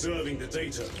 merely observing the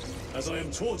data, as I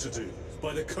am taught to do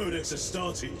by the Codex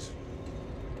Astartes.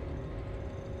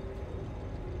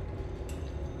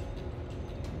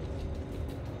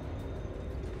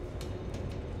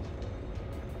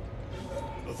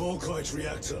 A Volkite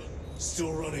reactor,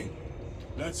 still running.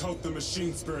 Let's hope the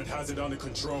machine spirit has it under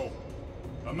control.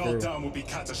 A meltdown will be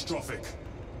catastrophic.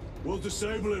 We'll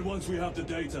disable it once we have the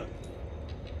data.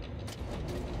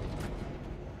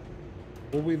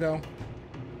 Will we though?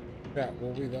 Yeah,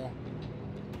 will we though?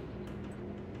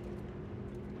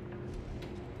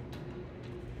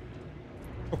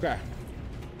 Okay.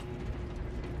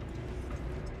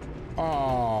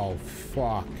 Oh,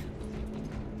 fuck.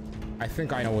 I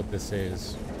think I know what this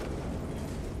is.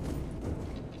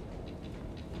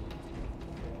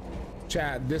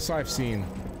 Chat, this I've seen.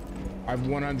 I've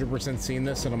 100% seen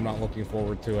this and I'm not looking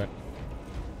forward to it.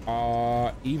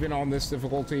 Even on this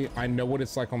difficulty, I know what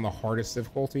it's like on the hardest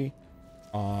difficulty.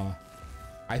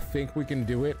 I think we can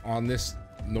do it on this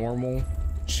normal,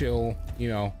 chill, you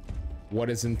know, what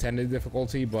is intended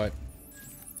difficulty, but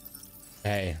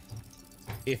hey,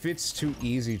 if it's too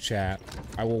easy, chat,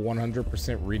 I will 100%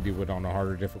 redo it on a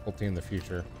harder difficulty in the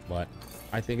future, but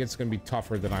I think it's going to be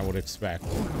tougher than I would expect.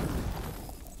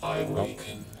 I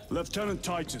awaken. Lieutenant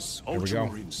Titus, Here we go.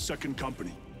 Ultramarines, 2nd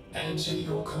Company. Enter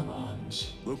your command.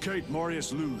 Locate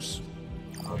Marius Luz.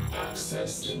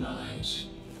 Access denied.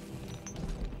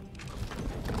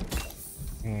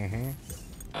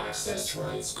 Access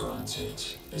rights granted.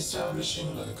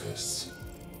 Establishing locus.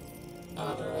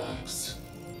 AVARAX.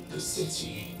 The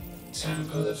city.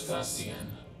 Temple of Thasian.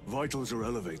 Vitals are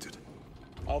elevated.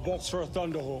 I'll box for a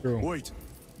Thunderhawk. True. Wait.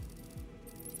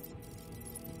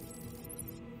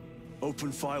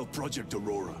 Open file Project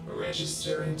Aurora.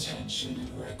 Register intention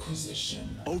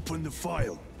requisition. Open the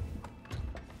file.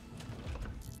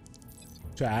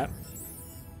 Chat.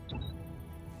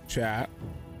 Chat.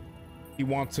 He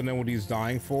wants to know what he's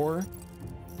dying for.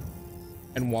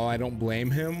 And while I don't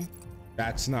blame him,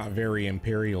 that's not very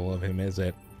Imperial of him, is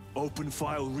it? Open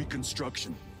file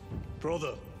reconstruction.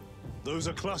 Brother, those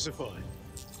are classified.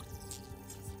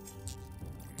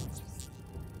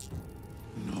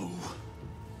 No.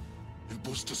 It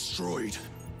was destroyed.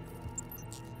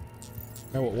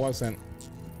 No, it wasn't.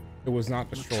 It was not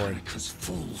destroyed. Mechanicus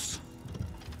fools.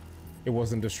 It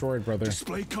wasn't destroyed, brother.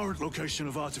 Display current location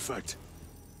of artifact.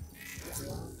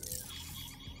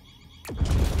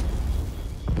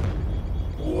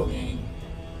 Warning.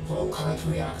 Volkite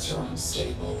reactor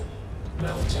unstable.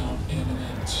 Meltdown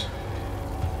imminent.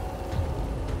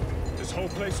 This whole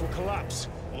place will collapse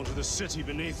onto the city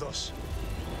beneath us.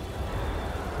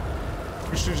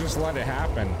 We should just let it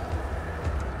happen.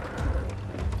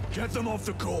 Get them off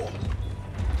the core.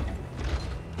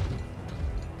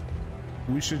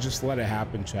 We should just let it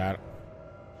happen, chat.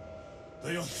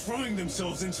 They are throwing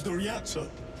themselves into the reactor.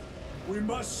 We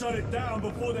must shut it down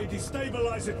before they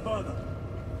destabilize it further.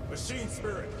 Machine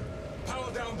spirit,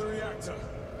 power down the reactor.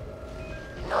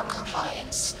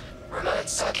 Non-compliance. Remote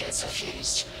circuits are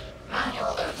fused.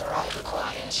 Manual override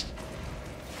required.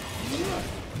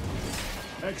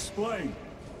 Explain.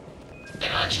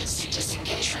 Emergency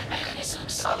disengagement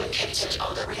mechanisms are located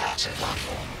on the reactor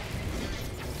platform.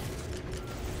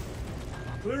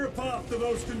 Clear a path to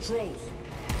those controls.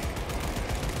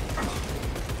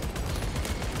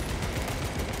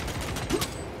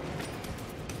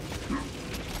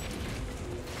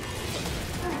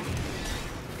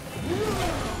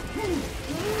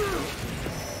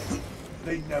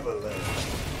 They never learn.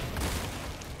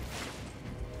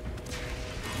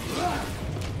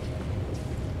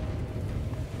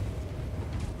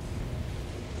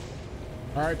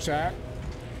 All right, chat.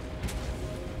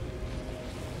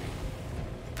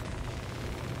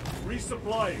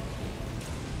 Resupplying.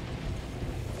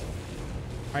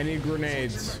 I need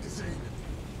grenades.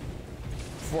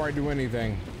 Before I do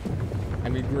anything, I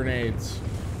need grenades.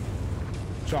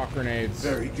 Shock grenades.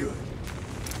 Very good.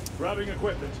 Grabbing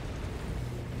equipment.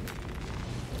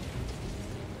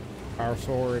 Power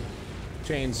sword.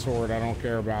 Chain sword, I don't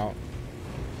care about.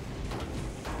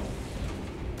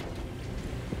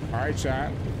 All right,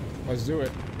 chat. Let's do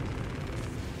it.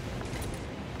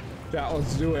 Chat,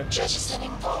 let's do it.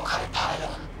 Jettisoning Volkite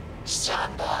pylon.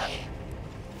 Stand by.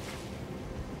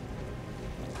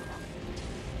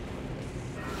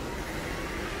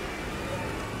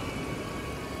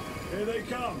 Here they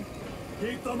come.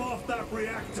 Keep them off that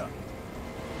reactor.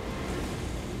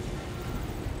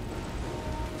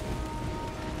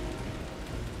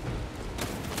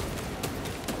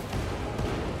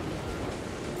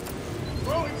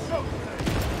 Throwing shock grenades.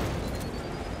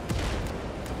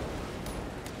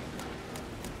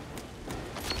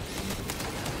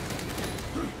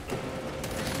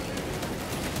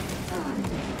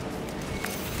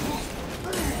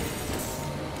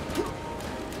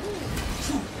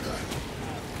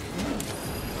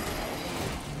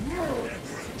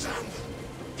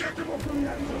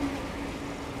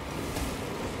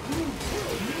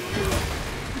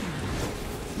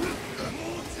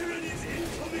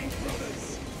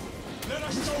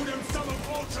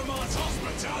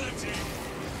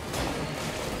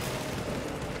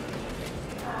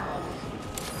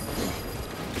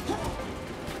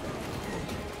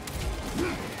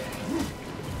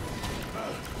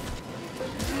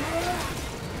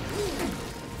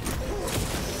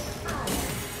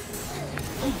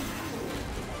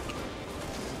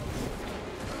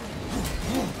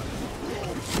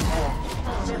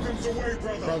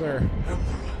 Brother.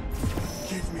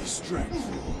 Give me strength.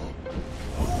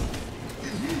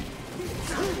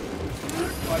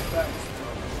 Like that.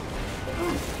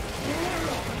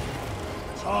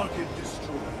 Target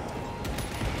destroyed.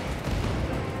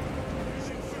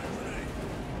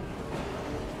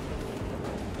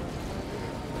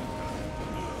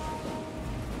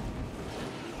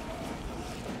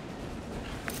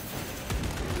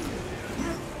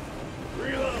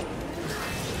 Reload.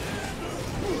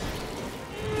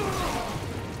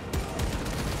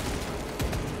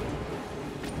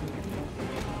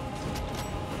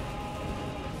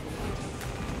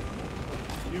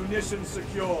 Munition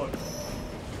secured.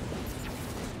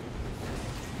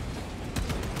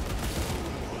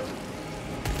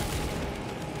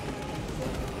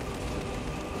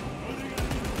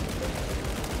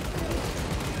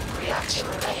 Reactor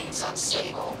remains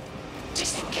unstable.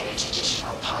 Disengage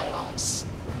additional pylons.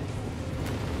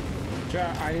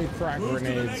 Chat, I need crack Move to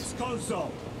the grenades. next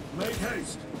console. Make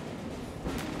haste.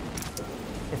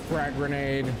 A frag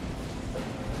grenade.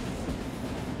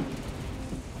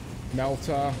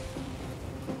 Melta.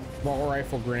 Bolt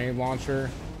rifle grenade launcher.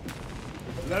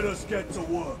 Let us get to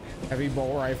work. Heavy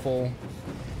bolt rifle.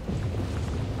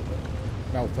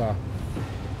 Melta.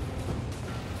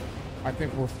 I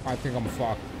think I'm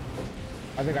fucked.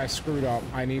 I think I screwed up.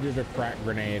 I needed a crack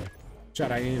grenade.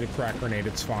 Chat, I needed a crack grenade.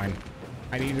 It's fine.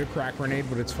 I needed a crack grenade,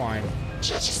 but it's fine.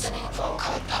 Jettisoning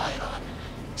Volkite pylon.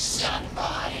 Stand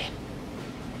by.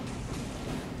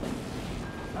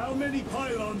 How many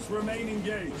pylons remain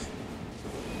engaged?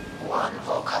 One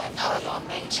Volkite pylon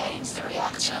maintains the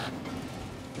reactor.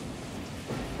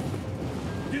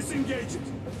 Disengage it.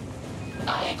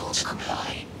 Unable to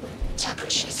comply.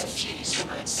 Temperatures have fused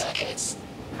remote circuits.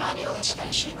 Manual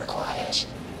intervention required.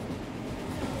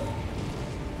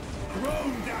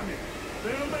 Rome, damn it!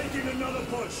 They are making another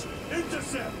push!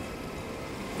 Intercept!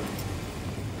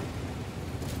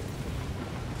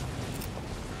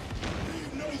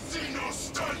 Leave no Xenos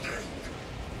standing!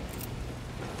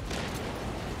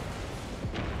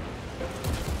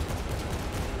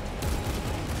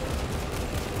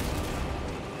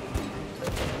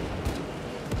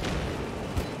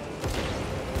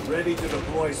 Ready to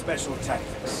deploy special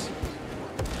tactics.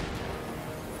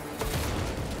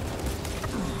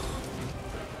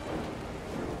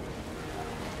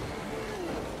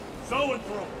 So and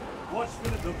fro! Watch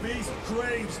for the beast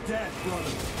craves death,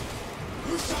 brothers!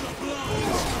 Who's on the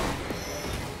blind?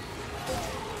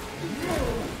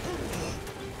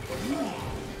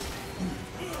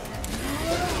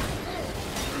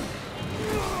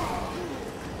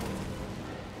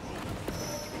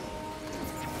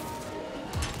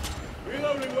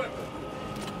 Reloading weapon!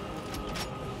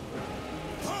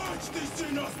 Purge these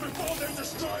Xenos before they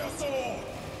destroy us all!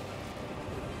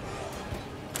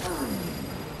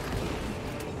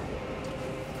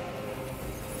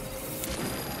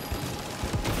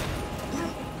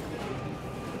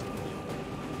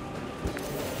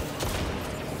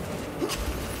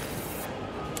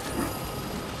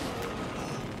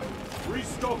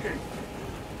 Restocking!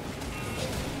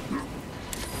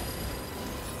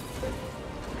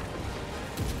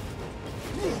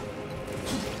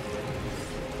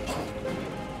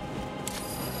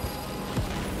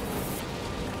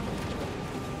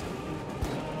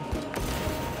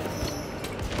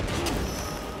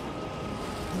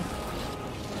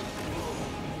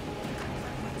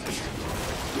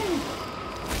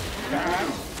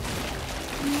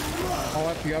 I'll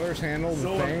let the others handle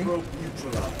the thing.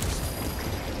 Neutralized.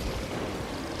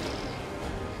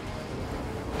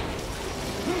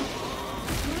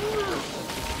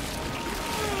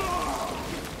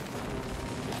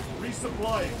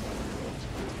 Resupplying.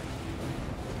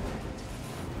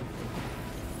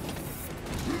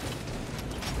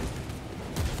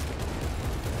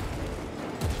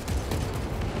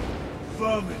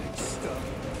 Vermin stuff.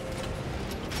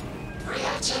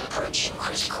 Reactor approaching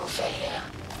critical failure.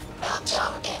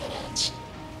 Meltdown imminent.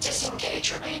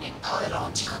 Disengage remaining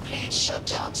pylon to complete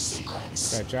shutdown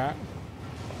sequence. Okay, chat.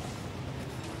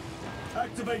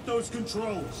 Activate those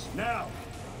controls, now!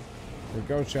 Here we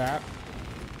go, chat.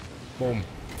 Boom.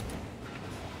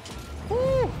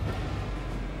 Woo!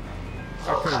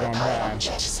 That could have gone bad.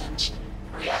 Jettisoned.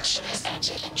 Reaction has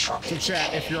entered entropic So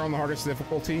chat, if you're on the hardest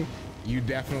difficulty, you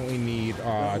definitely need 2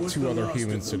 other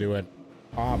humans to do it.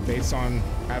 Based on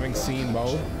having seen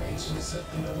both,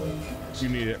 you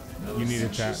need it. You need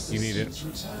it, chat. You need it.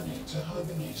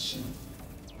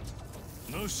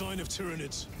 No sign of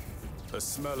Tyranids. The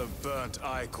smell of burnt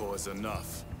ichor is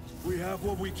enough. We have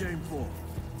what we came for.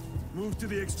 Move to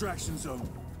the extraction zone.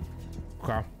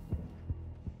 Okay.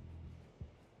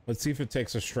 Let's see if it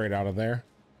takes us straight out of there,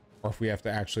 or if we have to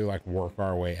actually like work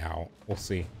our way out. We'll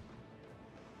see.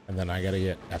 And then I gotta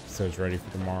get episodes ready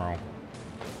for tomorrow.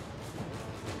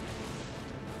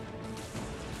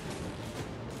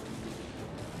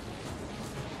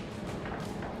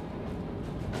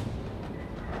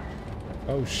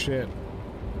 Oh shit.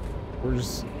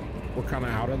 We're kind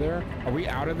of out of there. Are we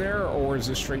out of there, or is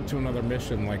it straight to another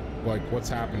mission? Like what's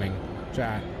happening?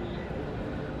 Chat.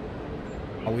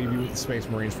 I'll leave you with the Space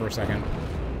Marines for a second.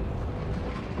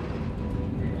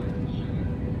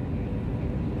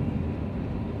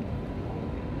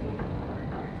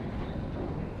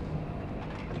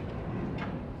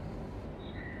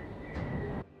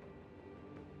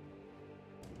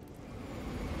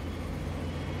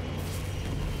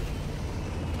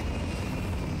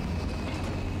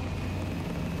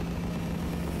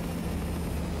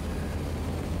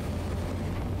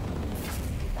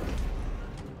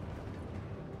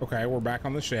 Okay, we're back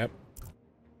on the ship.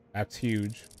 That's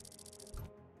huge.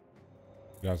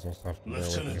 You guys also have to bear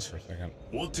with me for a second.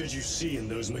 What did you see in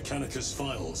those Mechanicus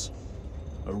files?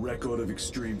 A record of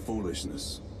extreme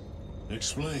foolishness.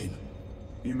 Explain.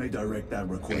 You may direct that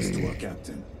request to our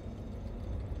captain.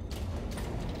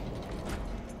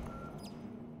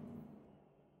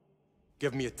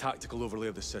 Give me a tactical overlay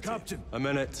of the city. Captain! A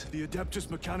minute. The Adeptus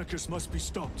Mechanicus must be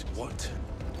stopped. What?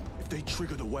 If they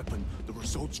trigger the weapon, the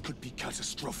results could be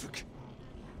catastrophic.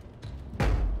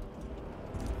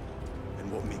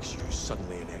 And what makes you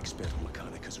suddenly an expert in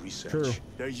Mechanicus research? True.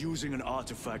 They're using an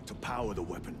artifact to power the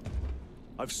weapon.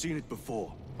 I've seen it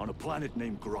before, on a planet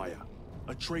named Graia.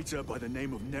 A traitor by the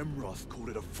name of Nemroth called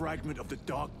it a fragment of the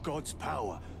Dark God's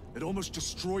power that almost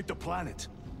destroyed the planet.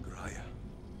 Graia.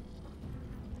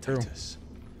 Titus,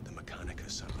 the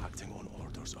Mechanicus are acting on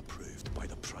orders approved by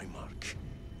the Primarch.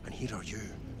 And here are you,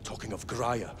 talking of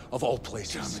Graia, of all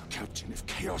places. Damn it, Captain. If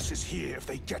Chaos is here, if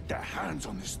they get their hands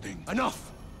on this thing...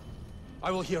 Enough!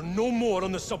 I will hear no more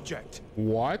on the subject.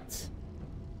 What?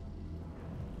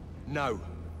 Now,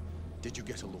 did you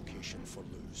get a location for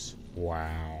Luz?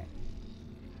 Wow.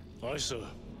 Aye, sir.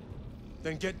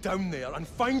 Then get down there and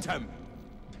find him!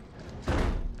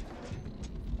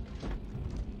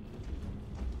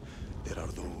 There are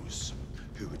those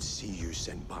who would see you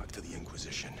sent back to the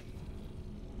Inquisition.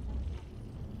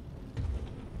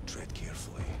 Tread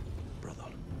carefully, brother.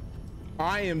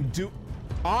 I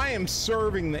am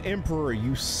serving the Emperor,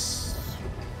 you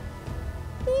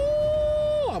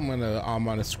Ooh, I'm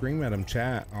gonna scream at him,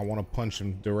 chat. I want to punch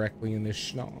him directly in his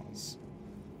schnoz.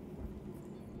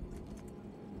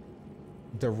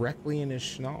 Directly in his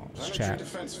schnoz, chat.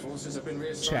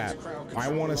 Chat, I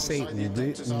want to say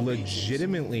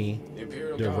legitimately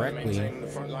directly in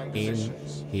his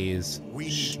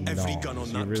schnoz. Every gun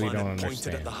on that really don't planet pointed at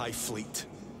understand. the High Fleet.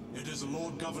 It is the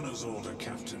Lord Governor's order,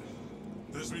 Captain.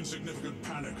 There's been significant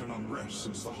panic and unrest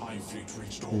since the High Fleet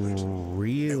reached orbit.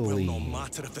 Really? It will not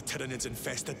matter if the Tyranids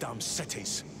infest the damn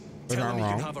cities. You're Tell not them you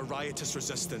wrong. can have a riotous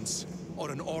resistance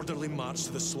or an orderly march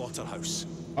to the slaughterhouse.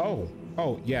 Oh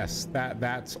yes,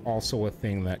 that's also a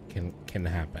thing that can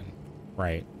happen,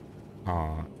 right?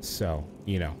 So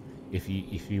you know, if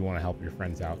you want to help your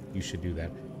friends out, you should do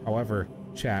that. However,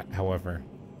 chat, however,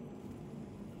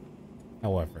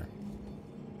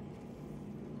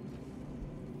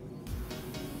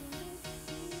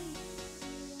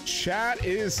 chat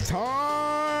is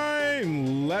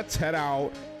time. Let's head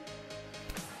out.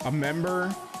 A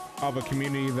member of a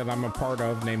community that I'm a part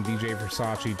of named DJ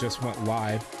Versace just went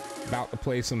live about to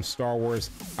play some Star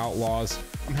Wars Outlaws.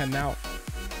 I'm heading out.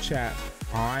 Chat,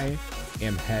 I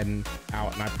am heading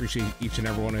out, and I appreciate each and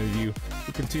every one of you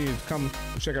who continue to come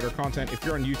and check out our content. If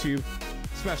you're on YouTube,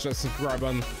 smash that subscribe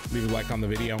button, leave a like on the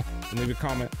video, and leave a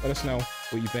comment. Let us know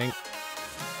what you think.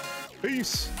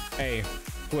 Peace. Hey,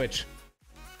 Twitch,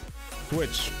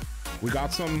 we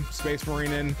got some Space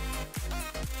Marine in.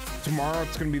 Tomorrow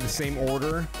it's going to be the same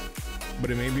order, but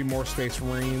it may be more Space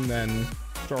Marine than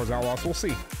Star Wars Outlaws. We'll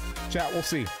see. Chat, we'll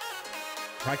see.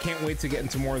 I can't wait to get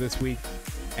into more this week.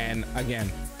 And again,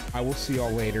 I will see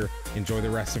y'all later. Enjoy the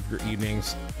rest of your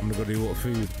evenings. I'm going to go do a little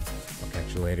food. I'll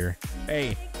catch you later.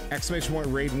 Hey, exclamation point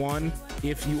raid 1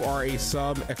 if you are a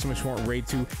sub. Exclamation point raid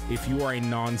 2 if you are a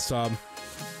non-sub.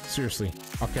 Seriously,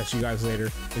 I'll catch you guys later.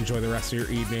 Enjoy the rest of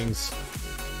your evenings.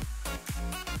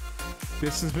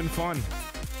 This has been fun.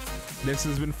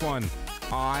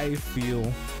 I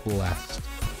feel blessed.